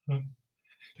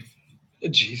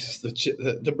 Jesus,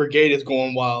 the brigade is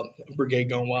going wild. Brigade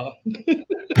going wild.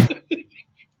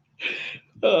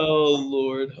 Oh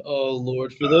Lord!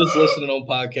 For those listening on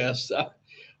podcasts,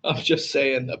 I'm just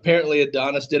saying. Apparently,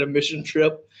 Adonis did a mission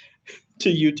trip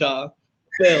to Utah,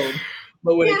 failed,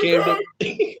 but when it came to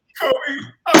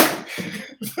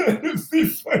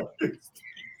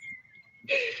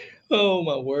oh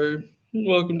my word!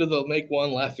 Welcome to the Make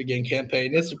One Laugh Again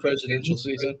campaign. It's the presidential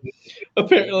season.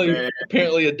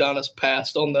 Apparently, Adonis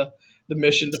passed on the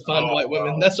mission to find white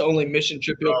women. That's the only mission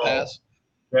trip he'll pass.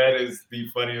 That is the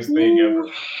funniest thing ever.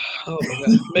 Oh my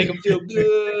God. Make him feel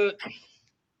good.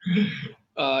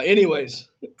 Anyways,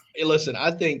 listen,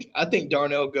 I think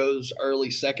Darnell goes early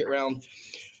second round,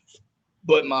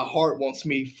 but my heart wants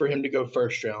me for him to go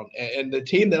first round. And the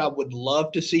team that I would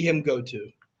love to see him go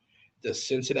to, the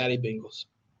Cincinnati Bengals.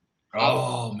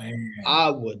 Oh, man. I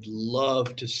would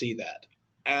love to see that.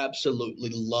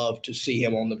 Absolutely love to see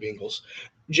him on the Bengals.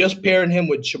 Just pairing him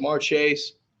with Jamar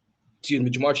Chase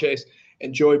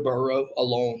and Joey Burrow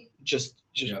alone. Just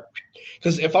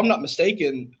because if I'm not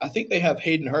mistaken, I think they have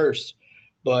Hayden Hurst,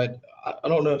 but I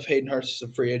don't know if Hayden Hurst is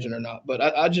a free agent or not. But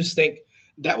I just think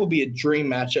that would be a dream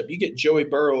matchup. You get Joey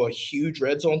Burrow, a huge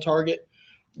red zone target.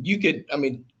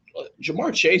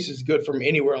 Jamar Chase is good from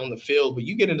anywhere on the field, but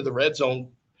you get into the red zone,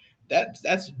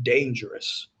 that's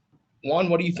dangerous. Juan,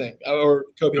 what do you think? Or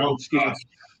Kobe, excuse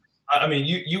me.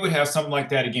 You would have something like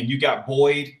that again. You got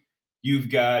Boyd, you've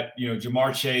got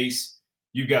Jamar Chase,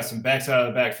 you've got some backs out of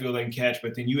the backfield they can catch,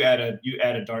 but then you add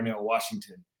a Darnell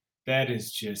Washington. That is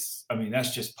just,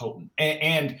 that's just potent.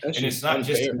 And it's not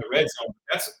just in the red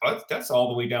zone. That's all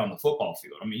the way down the football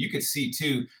field. You could see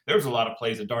too, there was a lot of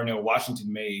plays that Darnell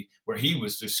Washington made where he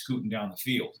was just scooting down the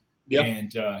field. Yep.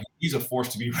 And he's a force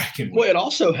to be reckoned with. Well, it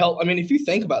also helped. If you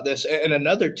think about this, and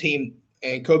another team,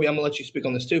 and Kobe, I'm going to let you speak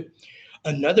on this too.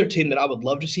 Another team that I would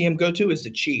love to see him go to is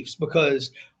the Chiefs,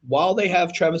 because while they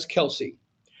have Travis Kelce,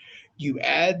 you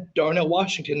add Darnell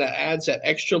Washington, that adds that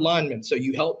extra lineman. So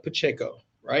you help Pacheco,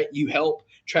 right? You help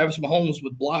Travis Mahomes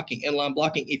with blocking, inline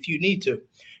blocking if you need to.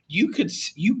 You could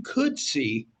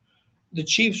see the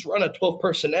Chiefs run a 12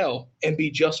 personnel and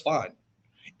be just fine.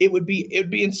 It would be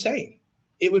insane.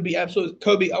 It would be absolutely.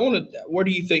 Kobe, where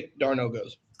do you think Darnell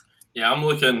goes? Yeah,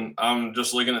 I'm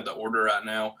just looking at the order right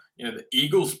now. The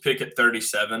Eagles pick at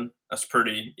 37. That's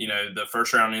pretty, the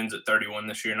first round ends at 31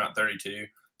 this year, not 32.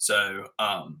 So,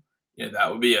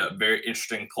 that would be a very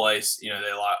interesting place. They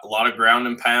like a lot of ground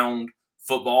and pound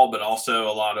football, but also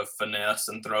a lot of finesse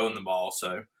and throwing the ball.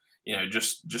 So,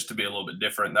 just to be a little bit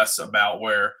different. That's about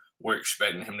where we're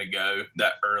expecting him to go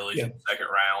that early second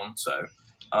round. So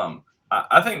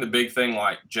I think the big thing,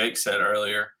 like Jake said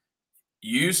earlier,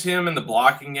 use him in the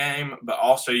blocking game, but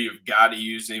also you've got to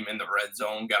use him in the red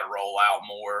zone, got to roll out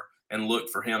more and look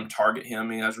for him, target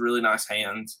him. He has really nice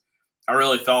hands. I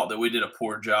really thought that we did a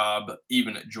poor job,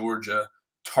 even at Georgia,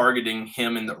 targeting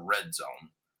him in the red zone.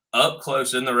 Up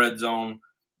close in the red zone,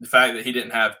 the fact that he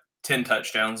didn't have 10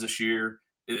 touchdowns this year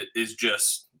is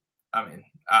just, I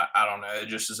don't know. It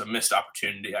just is a missed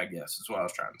opportunity, I guess, is what I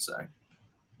was trying to say.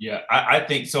 Yeah, I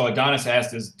think so. Adonis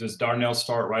asked, does Darnell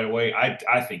start right away?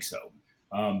 I think so.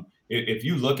 If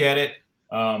you look at it,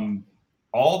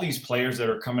 all these players that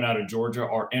are coming out of Georgia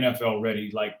are NFL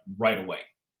ready, like right away.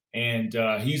 And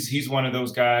he's one of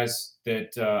those guys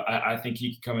that I think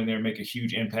he can come in there and make a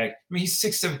huge impact. I mean, he's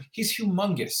 6'7", he's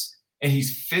humongous, and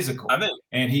he's physical,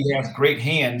 and he has great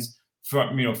hands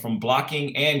from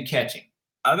blocking and catching.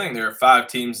 I think there are 5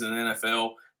 teams in the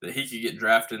NFL that he could get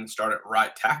drafted and start at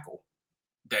right tackle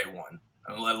day one,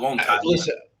 let alone tight end.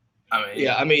 Listen,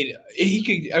 he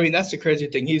could. I mean, that's the crazy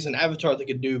thing. He's an avatar that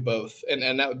could do both,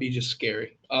 and that would be just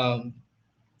scary.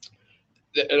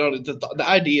 The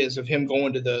ideas of him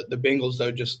going to the Bengals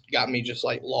though just got me just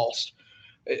like lost.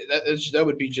 That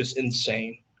would be just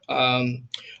insane.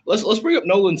 Let's bring up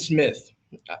Nolan Smith.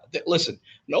 Listen,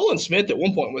 Nolan Smith at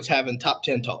one point was having top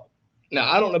 10 talk. Now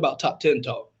I don't know about top 10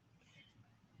 talk,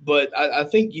 but I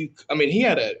think he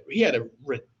had a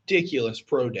ridiculous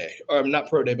pro day, or not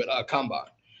pro day, but combine,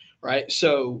 right?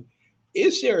 So,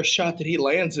 is there a shot that he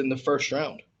lands in the first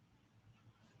round?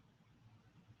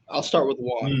 I'll start with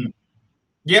Juan.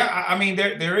 Yeah, I mean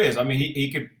there is. I mean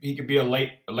he could be a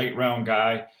late round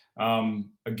guy.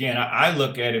 Again, I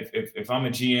look at if I'm a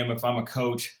GM, if I'm a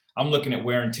coach, I'm looking at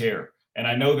wear and tear. And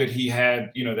I know that he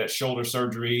had that shoulder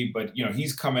surgery, but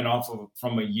he's coming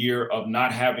from a year of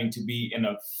not having to be in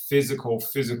a physical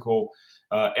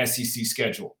SEC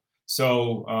schedule.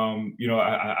 So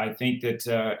I think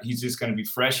that he's just going to be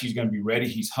fresh. He's going to be ready.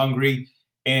 He's hungry,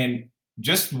 and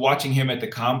just watching him at the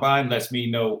combine lets me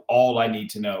know all I need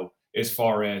to know as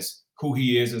far as who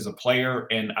he is as a player,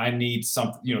 and I need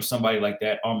somebody like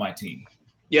that on my team.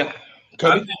 Yeah,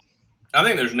 I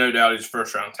think there's no doubt he's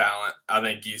first round talent. I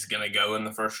think he's going to go in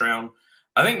the first round.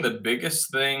 I think the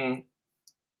biggest thing,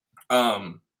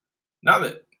 not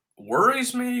that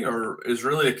worries me or is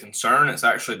really a concern, it's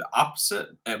actually the opposite.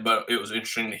 But it was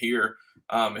interesting to hear.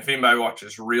 If anybody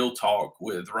watches Real Talk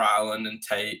with Ryland and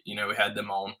Tate, we had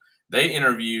them on. They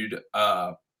interviewed.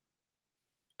 God,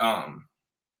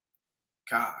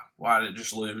 why did it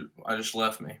just lose? I just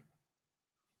left me.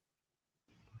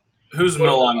 Who's the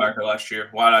middle linebacker last year?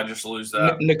 Why did I just lose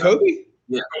that? Nakobe?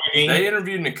 Yeah. They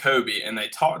interviewed Nakobe, and they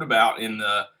talked about in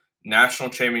the national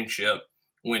championship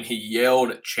when he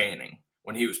yelled at Channing,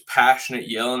 when he was passionate,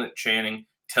 yelling at Channing,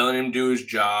 telling him to do his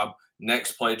job.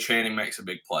 Next play, Channing makes a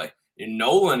big play. And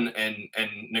Nolan and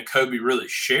Nakobe really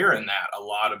sharing that, a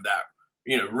lot of that,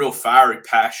 real fiery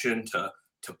passion to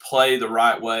play the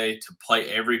right way, to play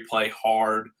every play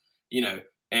hard,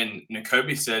 and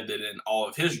Nakobe said that in all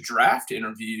of his draft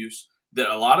interviews that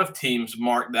a lot of teams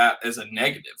mark that as a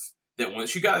negative, that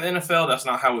once you got the NFL, that's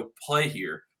not how we play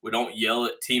here. We don't yell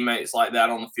at teammates like that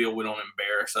on the field. We don't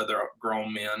embarrass other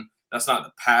grown men. That's not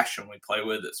the passion we play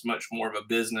with. It's much more of a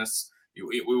business.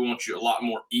 We want you a lot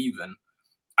more even.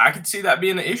 I could see that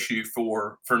being an issue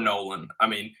for Nolan. I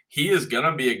mean, he is going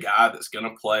to be a guy that's going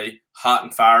to play hot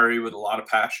and fiery with a lot of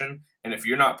passion. And if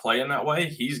you're not playing that way,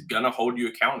 he's going to hold you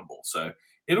accountable. So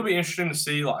it'll be interesting to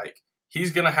see,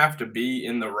 he's going to have to be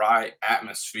in the right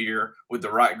atmosphere with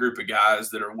the right group of guys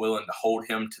that are willing to hold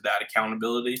him to that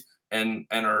accountability and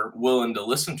are willing to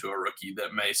listen to a rookie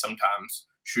that may sometimes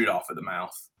shoot off at the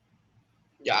mouth.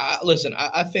 Yeah, listen,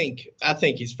 I think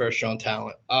he's first round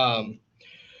talent.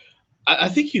 I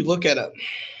think you look at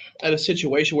a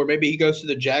situation where maybe he goes to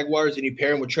the Jaguars and you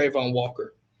pair him with Trayvon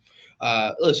Walker.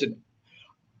 Listen,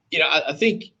 I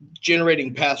think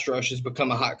generating pass rush has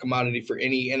become a hot commodity for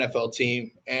any NFL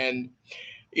team. And,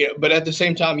 but at the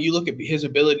same time, you look at his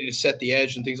ability to set the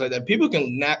edge and things like that. People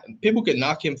can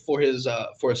knock him for his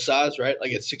size, right?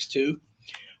 Like at 6'2".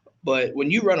 But when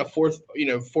you run a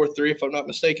 4.3, if I'm not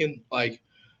mistaken, like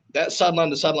that sideline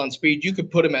to sideline speed, you can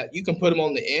put him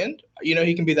on the end.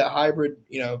 He can be that hybrid,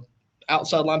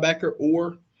 outside linebacker,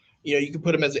 or, you can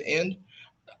put him as an end.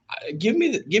 Give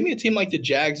me a team like the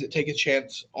Jags that take a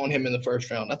chance on him in the first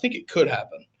round. I think it could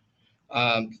happen.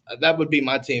 That would be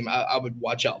my team. I would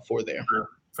watch out for there.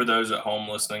 For those at home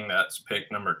listening, that's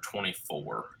pick number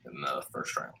 24 in the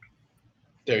first round.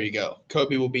 There you go.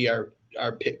 Kobe will be our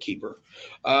pick keeper.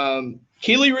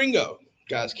 Kelee Ringo,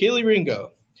 guys. Kelee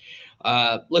Ringo.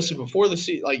 Listen, before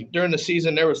the like during the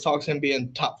season, there was talks him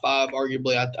being top 5,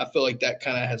 arguably. I feel like that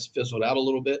kind of has fizzled out a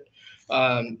little bit.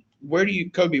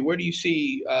 Kobe, where do you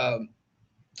see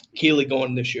Keely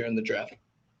going this year in the draft?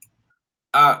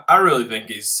 I really think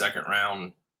he's a second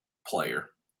round player.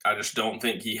 I just don't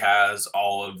think he has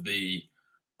all of the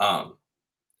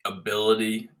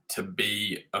ability to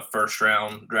be a first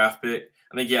round draft pick.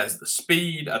 I think he has the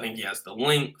speed. I think he has the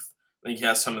length. I think he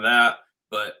has some of that.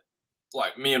 But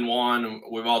like me and Juan,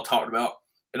 we've all talked about,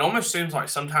 it almost seems like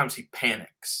sometimes he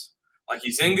panics. Like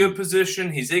he's in good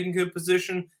position.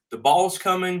 The ball's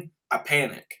coming. I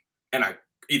panic. And I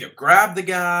either grab the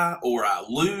guy or I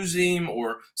lose him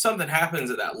or something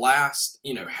happens at that last,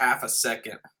 half a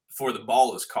second before the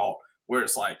ball is caught where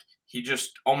it's like he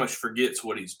just almost forgets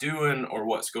what he's doing or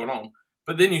what's going on.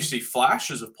 But then you see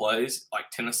flashes of plays like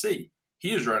Tennessee.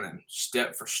 He is running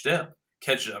step for step,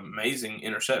 catches an amazing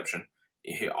interception.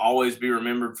 He'll always be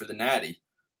remembered for the natty.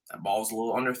 That ball's a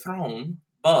little underthrown,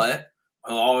 but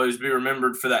he'll always be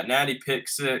remembered for that natty pick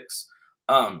 6.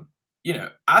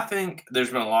 I think there's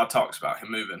been a lot of talks about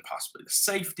him moving possibly to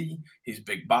safety. He's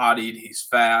big bodied, he's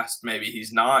fast. Maybe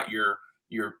he's not your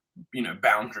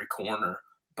boundary corner,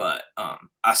 but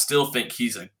I still think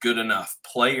he's a good enough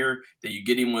player that you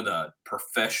get him with a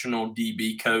professional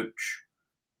DB coach,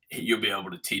 you'll be able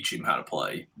to teach him how to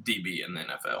play DB in the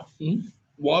NFL. Mm-hmm.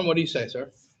 Juan, what do you say, sir?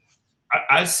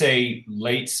 I'd say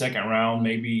late second round,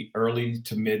 maybe early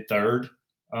to mid third.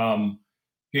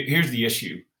 Here's the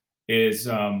issue is,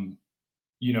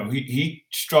 he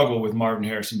struggled with Marvin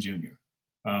Harrison Jr.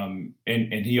 And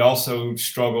he also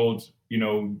struggled,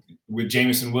 with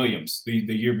Jameson Williams the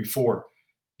year before.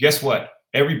 Guess what?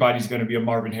 Everybody's going to be a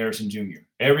Marvin Harrison Jr.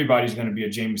 Everybody's going to be a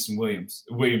Jameson Williams.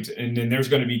 And then there's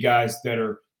going to be guys that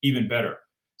are even better.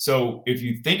 So if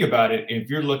you think about it, if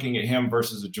you're looking at him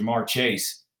versus a Jamar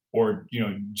Chase or,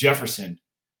 Jefferson,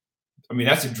 I mean,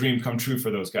 that's a dream come true for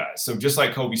those guys. So just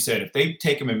like Kobe said, if they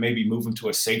take him and maybe move him to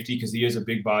a safety because he is a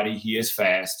big body, he is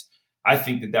fast, I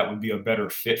think that would be a better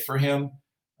fit for him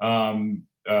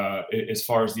as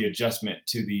far as the adjustment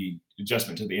to the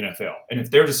NFL. And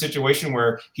if there's a situation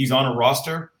where he's on a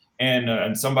roster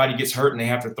and somebody gets hurt and they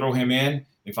have to throw him in,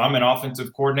 if I'm an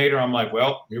offensive coordinator, I'm like,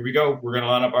 well, here we go. We're going to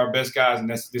line up our best guys, and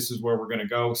this is where we're going to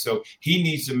go. So he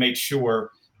needs to make sure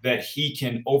that he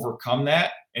can overcome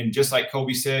that. And just like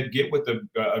Kobe said, get with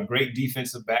a great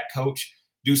defensive back coach,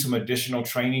 do some additional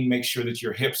training, make sure that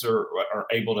your hips are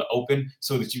able to open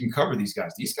so that you can cover these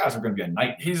guys. These guys are going to be a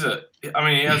nightmare. He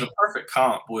has a perfect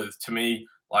comp with, to me,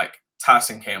 like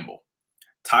Tyson Campbell.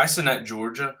 Tyson at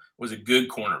Georgia was a good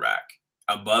cornerback,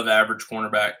 above average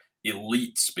cornerback,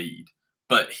 elite speed.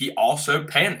 But he also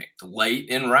panicked late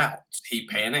in routes. He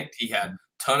panicked. He had a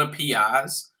ton of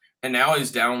PIs. And now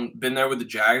he's been there with the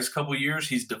Jags a couple of years.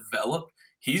 He's developed.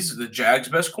 He's the Jags'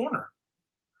 best corner.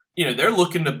 They're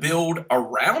looking to build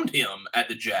around him at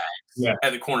the Jags,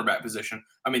 at the cornerback position.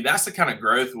 I mean, that's the kind of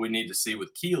growth we need to see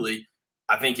with Keely.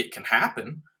 I think it can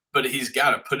happen, but he's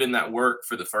got to put in that work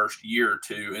for the first year or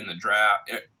two in the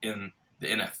draft, in the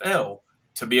NFL,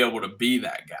 to be able to be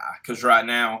that guy. Because right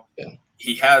now,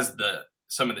 he has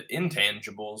some of the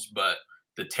intangibles, but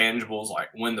the tangibles, like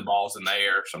when the ball's in the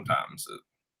air, sometimes.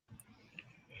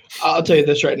 I'll tell you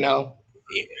this right now.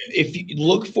 If you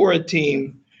look for a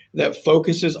team that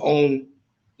focuses on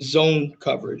zone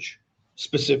coverage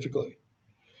specifically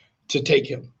to take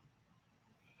him.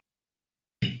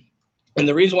 And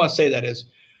the reason why I say that is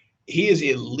he is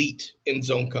elite in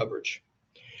zone coverage.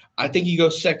 I think he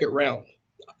goes second round.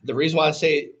 The reason why I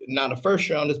say not a first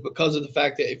round is because of the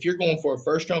fact that if you're going for a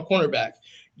first round cornerback,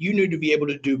 you need to be able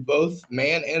to do both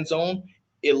man and zone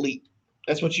elite.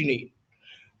 That's what you need.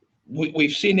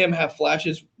 We've seen him have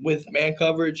flashes with man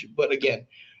coverage, but again,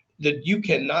 you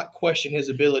cannot question his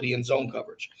ability in zone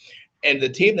coverage. And the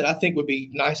team that I think would be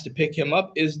nice to pick him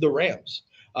up is the Rams.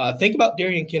 Think about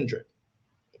Darian Kendrick.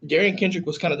 Darian Kendrick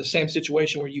was kind of the same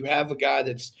situation where you have a guy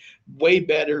that's way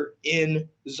better in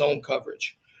zone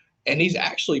coverage. And he's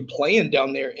actually playing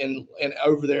down there and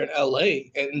over there in LA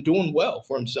and doing well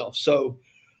for himself. So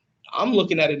I'm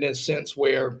looking at it in a sense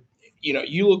where,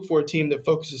 you look for a team that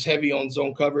focuses heavy on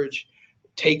zone coverage,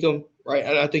 take them, right?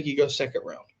 And I think he goes second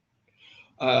round.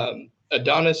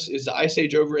 Adonis, is the Ice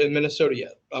Age over in Minnesota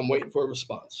yet? I'm waiting for a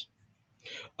response.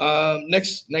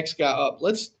 Next guy up.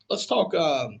 Let's talk.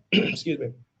 Excuse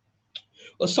me.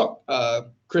 Let's talk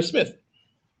Chris Smith.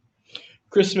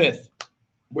 Chris Smith,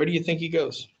 where do you think he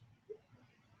goes?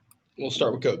 We'll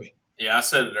start with Kobe. Yeah, I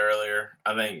said it earlier.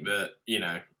 I think that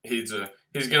he's going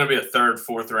to be a third,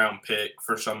 fourth round pick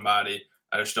for somebody.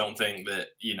 I just don't think that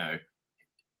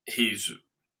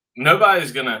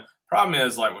nobody's going to. Problem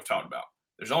is, like we've talked about,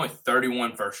 there's only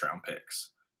 31 first-round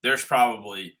picks. There's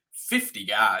probably 50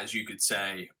 guys you could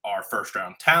say are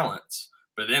first-round talents,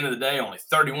 but at the end of the day, only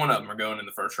 31 of them are going in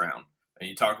the first round. And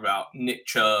you talk about Nick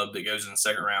Chubb that goes in the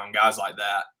second round, guys like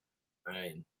that. I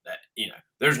mean, that, you know,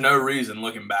 there's no reason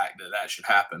looking back that should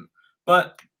happen.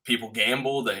 But people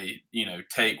gamble. They, you know,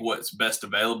 take what's best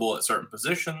available at certain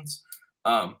positions.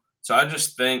 So I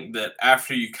just think that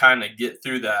after you kind of get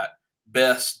through that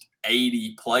best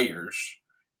 80 players,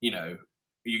 you know,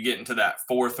 you get into that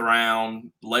fourth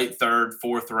round, late third,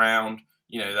 fourth round,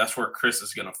 you know, that's where Chris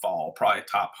is going to fall, probably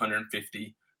top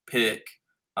 150 pick.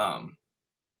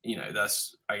 You know,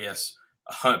 that's, I guess,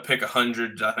 pick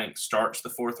 100, I think, starts the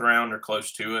fourth round or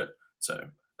close to it. So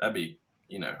that'd be,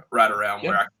 you know, right around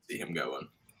where I can see him going.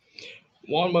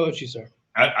 Juan, what about you, sir?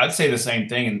 I'd say the same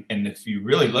thing. And if you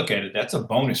really look at it, that's a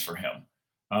bonus for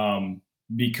him,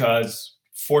 because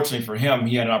fortunately for him,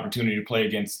 he had an opportunity to play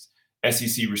against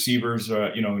SEC receivers,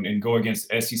 you know, and go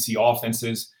against SEC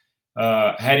offenses.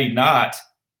 Had he not,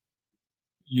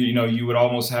 you know, you would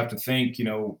almost have to think, you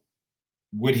know,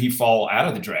 would he fall out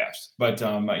of the draft? But,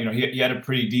 you know, he had a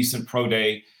pretty decent pro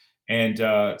day. And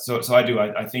so I do.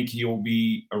 I think he'll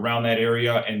be around that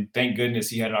area. And thank goodness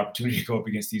he had an opportunity to go up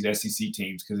against these SEC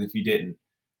teams, because if he didn't,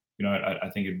 you know, I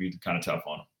think it'd be kind of tough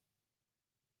on him.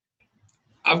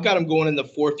 I've got him going in the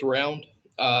fourth round.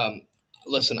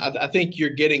 Listen, I think you're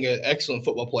getting an excellent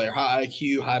football player, high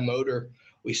IQ, high motor.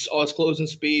 We saw his closing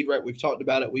speed, right? We've talked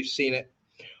about it. We've seen it.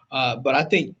 But I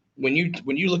think when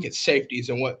you look at safeties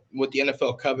and what the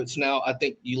NFL covets now, I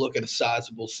think you look at a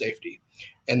sizable safety.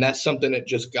 And that's something that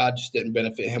God just didn't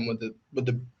benefit him with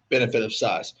the benefit of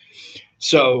size.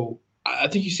 So I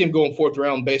think you see him going fourth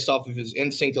round based off of his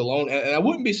instinct alone. And I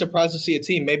wouldn't be surprised to see a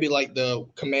team maybe like the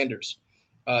Commanders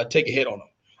take a hit on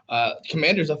him.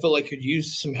 Commanders, I feel like, could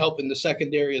use some help in the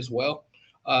secondary as well.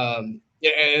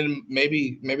 And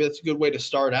maybe that's a good way to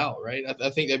start out, right? I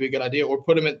think that'd be a good idea. Or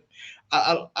put him at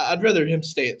I'd rather him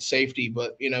stay at safety,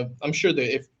 but, you know, I'm sure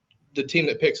that if the team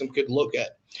that picks him could look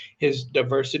at his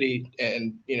diversity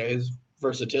and, you know, his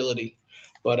versatility.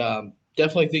 But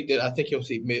definitely think I think you'll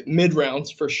see mid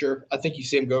rounds for sure. I think you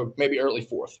see him go maybe early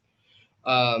fourth.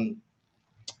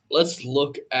 Let's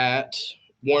look at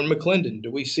Warren McClendon.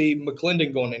 Do we see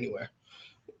McClendon going anywhere?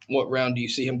 What round do you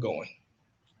see him going?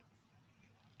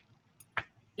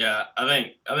 Yeah,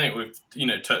 I think we've, you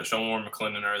know, touched on Warren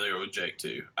McClendon earlier with Jake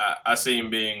too. I see him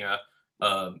being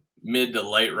a mid to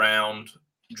late round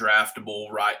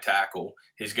draftable right tackle.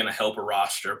 He's going to help a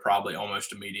roster probably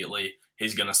almost immediately.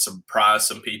 He's going to surprise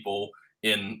some people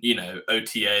in, you know,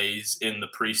 OTAs, in the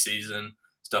preseason,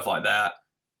 stuff like that.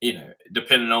 You know,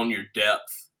 depending on your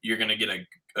depth, you're going to get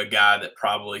a guy that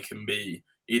probably can be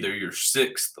either your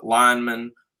sixth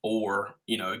lineman or,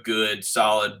 you know, a good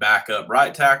solid backup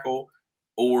right tackle,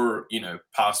 or, you know,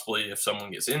 possibly if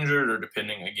someone gets injured, or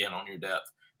depending again on your depth,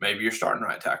 maybe you're starting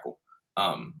right tackle.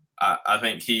 I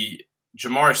think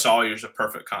Jamari Sawyer is a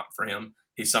perfect comp for him.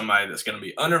 He's somebody that's going to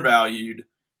be undervalued,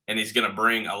 and he's going to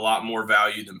bring a lot more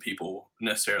value than people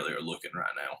necessarily are looking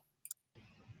right now.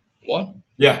 What?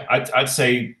 Yeah, I'd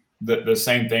say the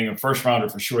same thing. A first rounder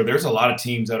for sure. There's a lot of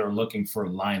teams that are looking for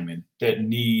linemen that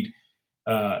need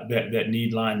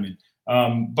linemen.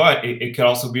 But it could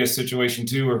also be a situation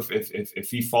too, or if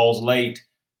he falls late,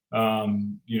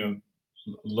 you know,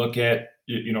 look at,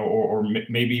 you know, or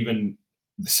maybe even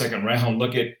the second round,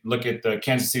 look at the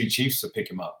Kansas City Chiefs to pick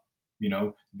him up. You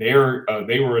know, they were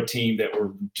a team that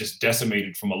were just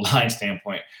decimated from a line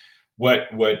standpoint. What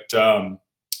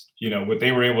you know, what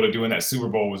they were able to do in that Super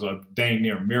Bowl was a dang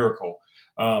near miracle.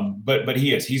 But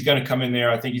he's going to come in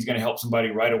there. I think he's going to help somebody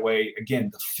right away.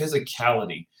 Again, the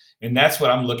physicality. And that's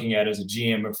what I'm looking at as a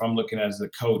GM. If I'm looking as a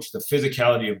coach, the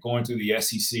physicality of going through the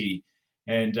SEC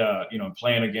and, you know,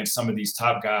 playing against some of these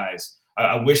top guys.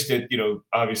 I wish that, you know,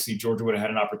 obviously Georgia would have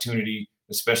had an opportunity,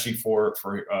 especially for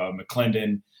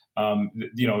McClendon,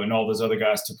 you know, and all those other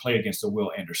guys to play against a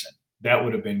Will Anderson. That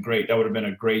would have been great. That would have been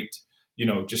a great, you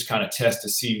know, just kind of test to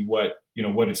see what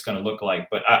it's going to look like.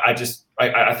 But I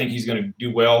think he's going to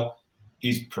do well.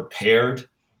 He's prepared.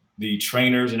 The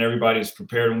trainers and everybody has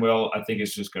prepared him well. I think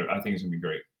it's going to be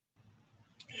great.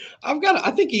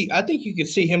 I think you could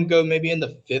see him go maybe in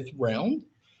the fifth round,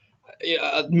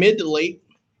 mid to late,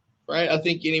 right? I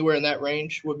think anywhere in that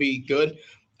range would be good.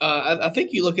 I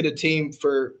think you look at a team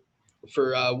for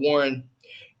Warren.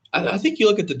 I think you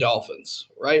look at the Dolphins,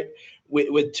 right?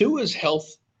 With Tua's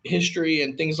health history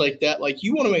and things like that, like,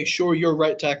 you want to make sure your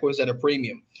right tackle is at a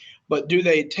premium. But do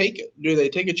they take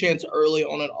a chance early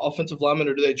on an offensive lineman,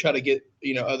 or do they try to get,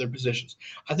 you know, other positions?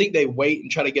 I think they wait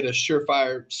and try to get a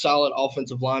surefire, solid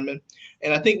offensive lineman.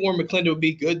 And I think Warren McClendon would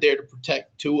be good there to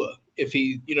protect Tua if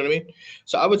he, you know what I mean?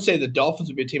 So I would say the Dolphins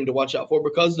would be a team to watch out for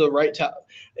because the right tackle,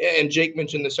 and Jake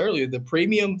mentioned this earlier, the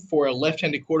premium for a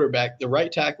left-handed quarterback, the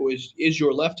right tackle is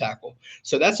your left tackle.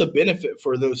 So that's a benefit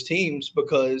for those teams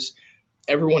because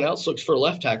everyone else looks for a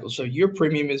left tackle. So your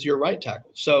premium is your right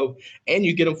tackle. So, and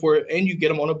you get them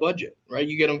on a budget, right?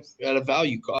 You get them at a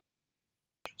value cost.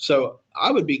 So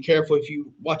I would be careful if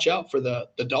you watch out for the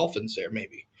Dolphins there,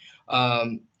 maybe.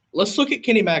 Let's look at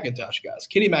Kenny McIntosh, guys.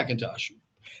 Kenny McIntosh.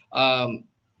 I'm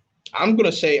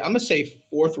gonna say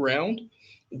fourth round.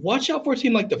 Watch out for a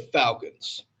team like the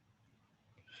Falcons.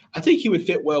 I think he would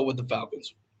fit well with the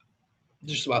Falcons.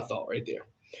 Just my thought right there.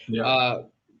 Yeah.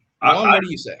 Juan, what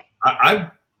do you say? I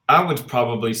would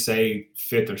probably say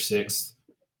fifth or sixth.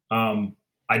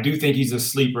 I do think he's a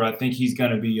sleeper. I think he's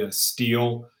going to be a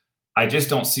steal. I just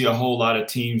don't see a whole lot of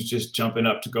teams just jumping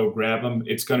up to go grab him.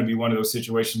 It's going to be one of those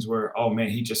situations where, oh man,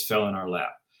 he just fell in our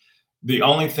lap. The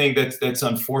only thing that's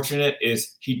unfortunate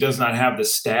is he does not have the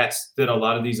stats that a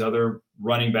lot of these other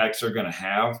running backs are going to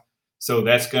have. So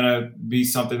that's going to be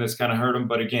something that's going to hurt him.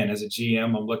 But again, as a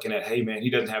GM, I'm looking at, hey man, he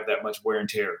doesn't have that much wear and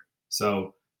tear.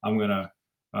 So I'm going to,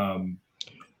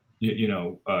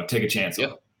 take a chance on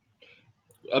him.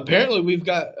 Apparently, we've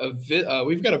got a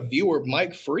viewer,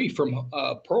 Mike Free from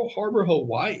Pearl Harbor,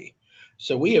 Hawaii.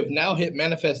 So we have now hit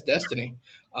Manifest Destiny,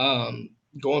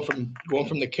 going from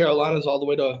the Carolinas all the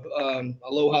way to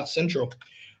Aloha Central.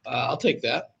 I'll take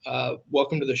that.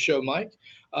 Welcome to the show, Mike.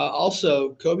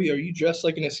 Also, Kobe, are you dressed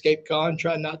like an escape con,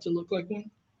 trying not to look like one?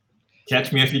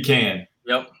 Catch me if you can.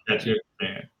 Yep. Catch me if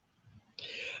you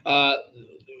can.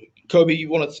 Kobe, you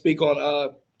want to speak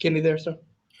on Kenny there, sir?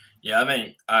 Yeah,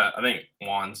 I think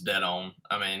Juan's dead on.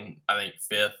 I mean, I think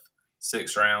fifth,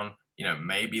 sixth round,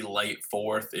 maybe late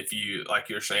fourth. If you, like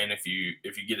you're saying, if you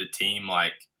get a team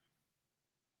like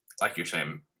you're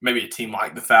saying, maybe a team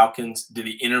like the Falcons, did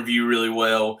he interview really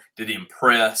well? Did he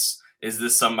impress? Is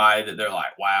this somebody that they're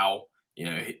like, wow,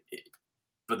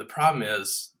 but the problem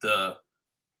is the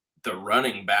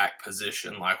running back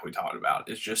position, like we talked about,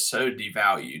 is just so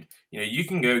devalued. You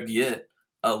can go get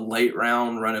a late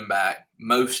round running back,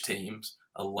 most teams,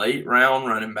 a late round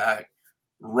running back,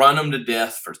 run them to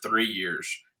death for 3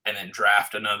 years, and then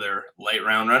draft another late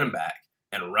round running back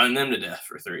and run them to death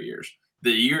for 3 years.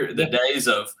 The days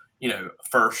of,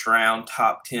 first round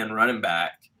top 10 running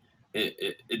back,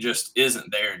 it just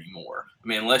isn't there anymore. I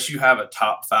mean, unless you have a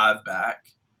top 5 back,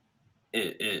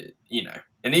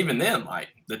 and even then, like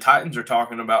the Titans are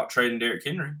talking about trading Derrick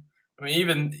Henry. I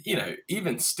mean,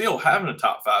 even still having a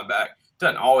top 5 back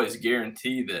doesn't always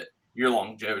guarantee that your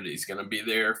longevity is going to be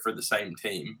there for the same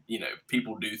team.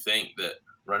 People do think that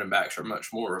running backs are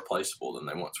much more replaceable than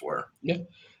they once were. Yeah.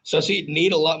 So I see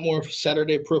need a lot more.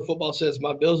 Saturday Pro Football says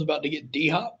my Bill's about to get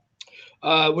D-Hop,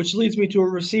 which leads me to a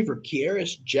receiver,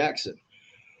 Kearis Jackson.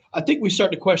 I think we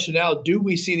start to question now, do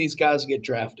we see these guys get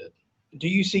drafted? Do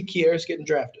you see Kearis getting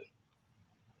drafted?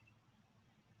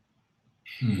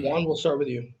 Juan, we'll start with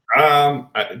you.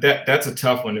 That's a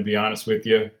tough one, to be honest with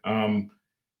you.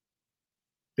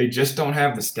 They just don't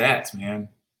have the stats, man.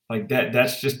 Like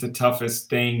that's just the toughest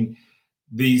thing.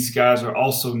 These guys are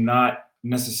also not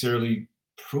necessarily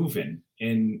proven,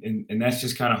 and that's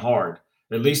just kind of hard.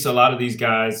 At least a lot of these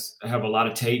guys have a lot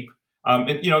of tape.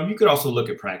 And you could also look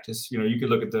at practice. You could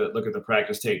look at the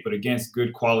practice tape, but against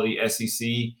good quality SEC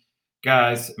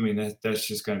guys, I mean that's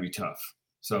just going to be tough.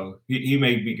 So he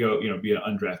may be an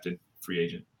undrafted free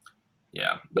agent.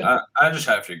 Yeah. I just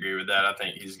have to agree with that. I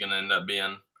think he's going to end up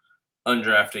being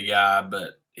undrafted guy,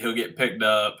 but he'll get picked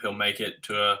up. He'll make it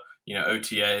to a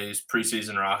OTAs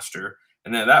preseason roster,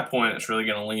 and then at that point, it's really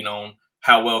going to lean on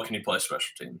how well can he play special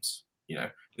teams.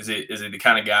 Is he the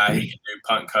kind of guy he can do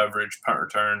punt coverage, punt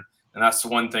return, and that's the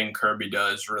one thing Kirby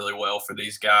does really well for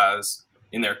these guys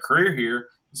in their career here.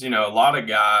 Is a lot of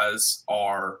guys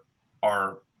are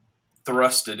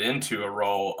thrusted into a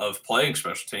role of playing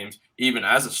special teams, even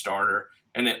as a starter,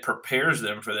 and it prepares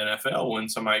them for the NFL when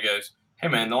somebody goes, hey,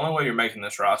 man, the only way you're making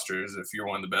this roster is if you're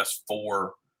one of the best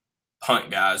 4 punt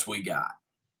guys we got.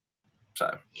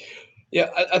 So, yeah,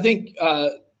 I think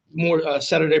more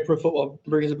Saturday Pro Football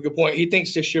brings up a good point. He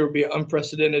thinks this year will be an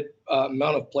unprecedented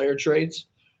amount of player trades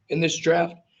in this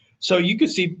draft. So you could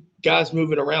see guys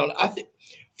moving around. I think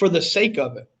for the sake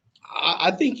of it, I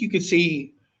think you could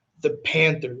see the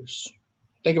Panthers.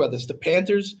 Think about this. The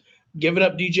Panthers giving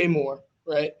up DJ Moore,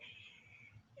 right?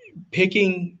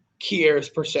 Picking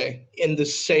Kearis per se in the,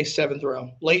 say, 7th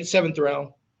round, late 7th round,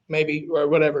 maybe, or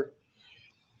whatever.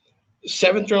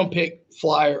 7th round pick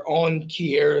flyer on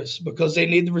Kearis because they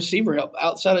need the receiver help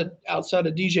outside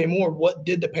of DJ Moore. What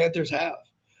did the Panthers have?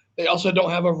 They also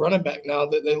don't have a running back now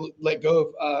that they let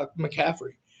go of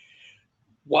McCaffrey.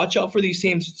 watch out for these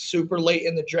teams super late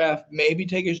in the draft. Maybe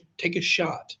take a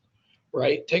shot,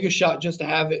 right? Take a shot just to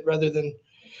have it rather than,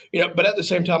 but at the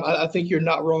same time, I think you're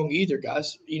not wrong either,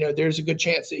 guys. There's a good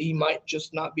chance that he might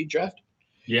just not be drafted.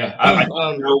 Yeah.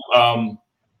 I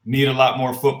need a lot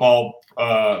more football.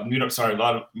 A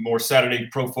lot of more Saturday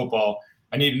pro football.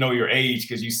 I need to know your age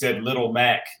because you said Little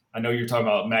Mac. I know you're talking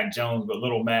about Mac Jones, but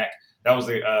Little Mac, that was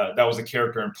a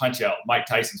character in Punch Out, Mike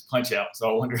Tyson's Punch Out. So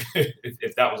I wonder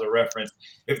if that was a reference.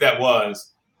 If that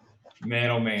was, man,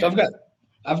 oh man. So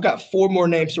I've got 4 more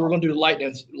names, so we're gonna do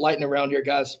lightning around here,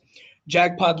 guys.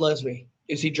 Jag Podlesny,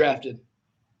 is he drafted?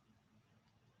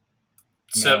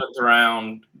 7th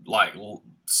round, like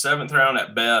 7th round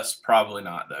at best. Probably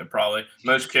not though. Probably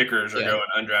most kickers are going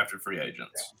undrafted free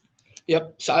agents.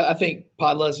 Yep. So I think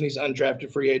Podlesny's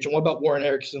undrafted free agent. What about Warren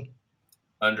Erickson?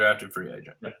 Undrafted free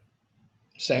agent.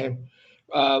 Same.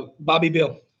 Bobby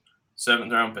Bill.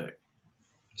 7th round pick.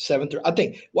 7th. I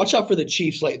think watch out for the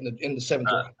Chiefs late in the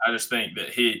 7th round. I just think that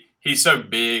he's so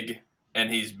big and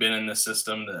he's been in the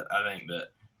system that I think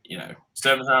that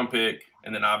 7th round pick,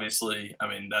 and then obviously, I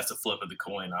mean, that's a flip of the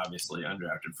coin. Obviously,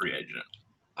 undrafted free agent.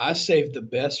 I saved the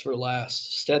best for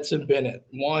last. Stetson Bennett.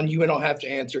 Juan, you don't have to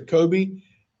answer. Kobe,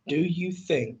 do you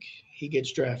think he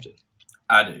gets drafted?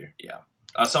 I do. Yeah.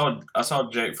 I saw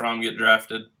Jake Fromm get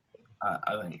drafted.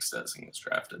 I think Stetson gets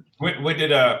drafted. What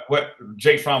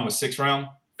Jake Fromm was 6th round?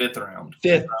 5th round.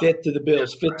 Fifth to the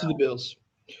Bills. Fifth to the Bills.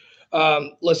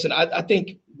 Listen, I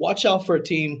think watch out for a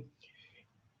team.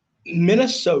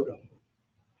 Minnesota.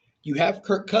 You have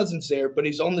Kirk Cousins there, but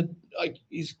he's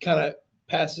he's kind of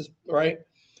passes, right?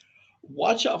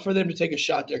 Watch out for them to take a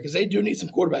shot there because they do need some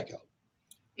quarterback help.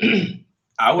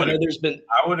 I would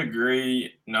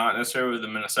agree, not necessarily with the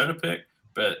Minnesota pick,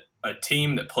 but a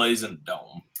team that plays in the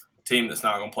dome, a team that's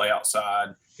not going to play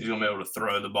outside. He's going to be able to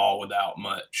throw the ball without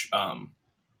much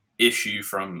issue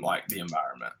from like the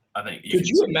environment. I think. Could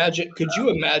you imagine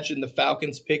the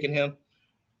Falcons picking him?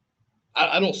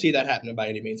 I don't see that happening by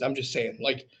any means. I'm just saying,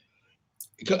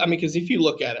 because if you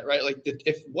look at it, right,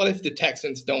 what if the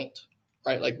Texans don't,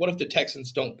 right? Like, what if the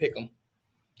Texans don't pick him?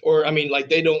 Or,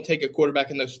 they don't take a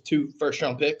quarterback in those 2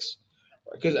 first-round picks?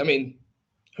 Because,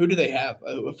 who do they have?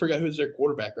 I forgot who's their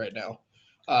quarterback right now.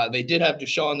 They did have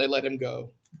Deshaun. They let him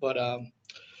go. But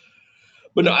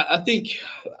no, I think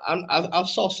I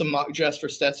saw some mock drafts for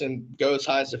Stetson go as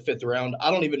high as the 5th round.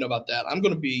 I don't even know about that. I'm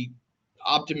going to be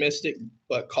optimistic,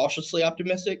 but cautiously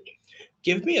optimistic.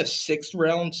 Give me a 6th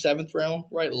round, 7th round,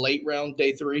 right? Late round,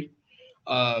 day 3.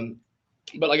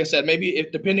 But like I said, maybe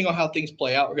depending on how things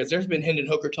play out, because there's been Hendon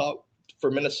Hooker talk for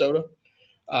Minnesota.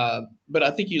 But I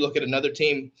think you look at another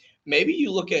team. Maybe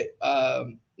you look at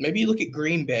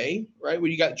Green Bay, right?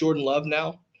 Where you got Jordan Love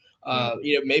now.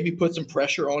 Maybe put some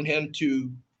pressure on him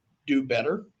to do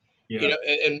better. Yeah.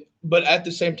 But at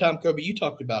the same time, Kobe, you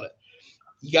talked about it.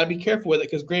 You got to be careful with it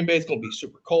because Green Bay is going to be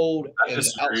super cold and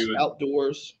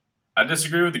outdoors. I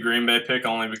disagree with the Green Bay pick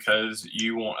only because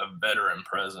you want a veteran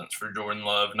presence for Jordan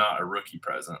Love, not a rookie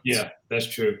presence. Yeah, that's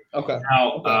true. Okay.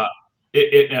 Now,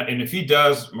 and if he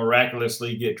does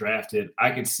miraculously get drafted,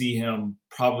 I could see him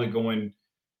probably going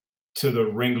to the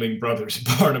Ringling Brothers,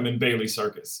 Barnum and Bailey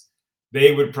circus.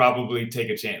 They would probably take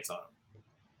a chance on him.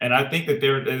 And I think that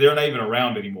they're not even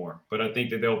around anymore, but I think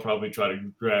that they'll probably try to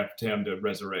draft him to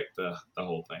resurrect the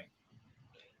whole thing.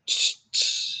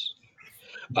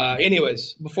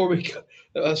 Anyways, before we go,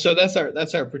 so that's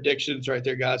our predictions right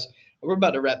there, guys. We're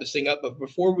about to wrap this thing up, but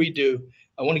before we do,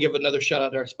 I want to give another shout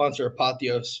out to our sponsor,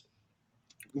 Apotheos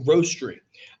Roastery,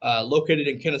 located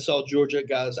in Kennesaw, Georgia.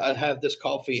 Guys, I have this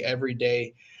coffee every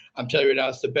day. I'm telling you now,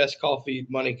 it's the best coffee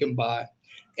money can buy.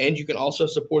 And you can also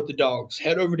support the dogs.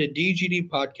 Head over to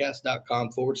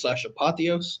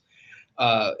dgdpodcast.com/Apotheos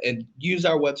and use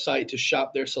our website to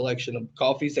shop their selection of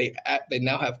coffees. They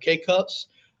now have K-Cups,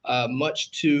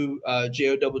 much to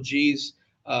JOGG's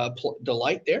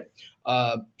delight there.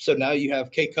 So now you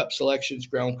have K-Cup selections,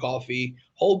 ground coffee,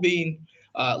 whole bean.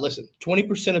 Listen,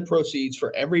 20% of proceeds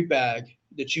for every bag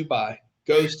that you buy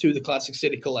goes to the Classic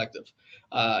City Collective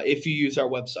if you use our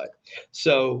website.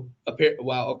 So,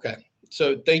 wow, okay.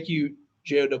 So thank you,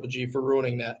 JOGG, for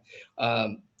ruining that.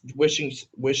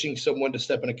 Wishing someone to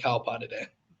step in a cow pie today.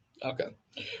 Okay.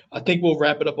 I think we'll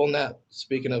wrap it up on that.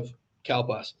 Speaking of cow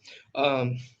pies.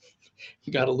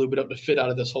 Got to lube it up to fit out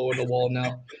of this hole in the wall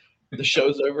now. The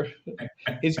show's over.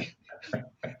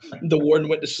 The warden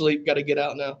went to sleep. Got to get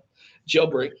out now.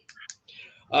 Jailbreak.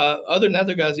 Other than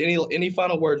that, guys, any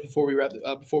final words before we wrap?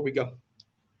 Before we go?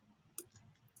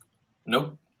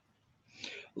 Nope.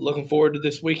 Looking forward to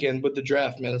this weekend with the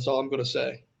draft, man. That's all I'm going to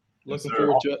say. Looking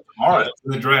forward to it. All right,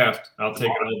 the draft. I'll take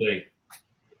it all day.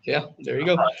 Yeah, there you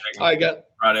go. All right,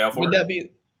 Friday off work. With that being,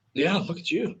 yeah, look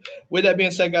at you. With that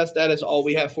being said, guys, that is all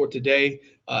we have for today.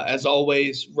 As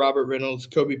always, Robert Reynolds,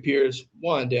 Kobe Pierce,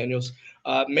 Juan Daniels.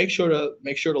 Make sure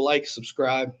to like,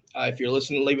 subscribe. If you're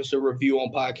listening, leave us a review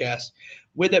on podcast.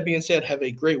 With that being said, have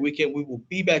a great weekend. We will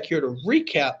be back here to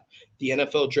recap the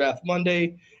NFL Draft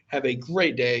Monday. Have a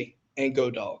great day, and go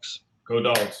Dogs. Go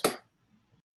Dogs.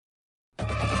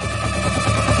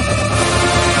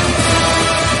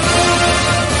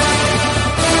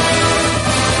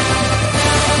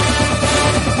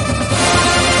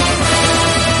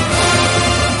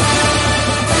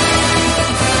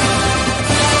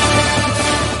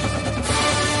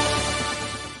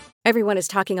 Everyone is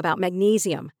talking about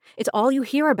magnesium. It's all you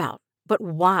hear about. But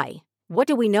why? What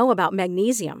do we know about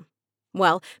magnesium?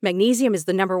 Well, magnesium is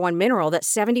the number one mineral that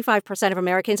 75% of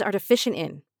Americans are deficient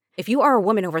in. If you are a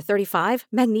woman over 35,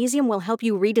 magnesium will help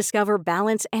you rediscover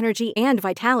balance, energy, and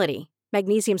vitality.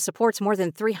 Magnesium supports more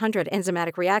than 300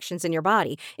 enzymatic reactions in your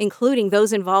body, including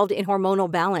those involved in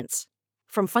hormonal balance.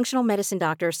 From functional medicine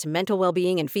doctors to mental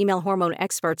well-being and female hormone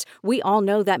experts, we all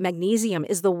know that magnesium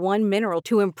is the one mineral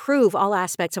to improve all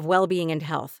aspects of well-being and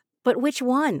health. But which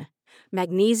one?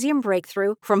 Magnesium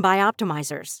Breakthrough from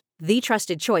Bioptimizers, the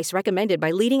trusted choice recommended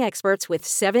by leading experts with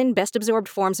 7 best-absorbed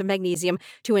forms of magnesium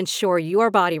to ensure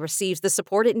your body receives the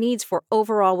support it needs for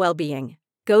overall well-being.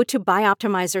 Go to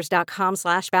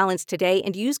bioptimizers.com/balance today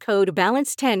and use code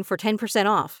BALANCE10 for 10%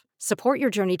 off. Support your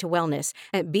journey to wellness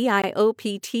at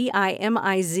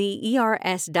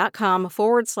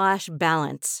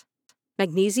bioptimizers.com/balance.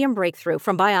 Magnesium Breakthrough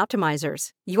from Bioptimizers,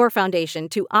 your foundation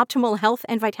to optimal health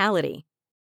and vitality.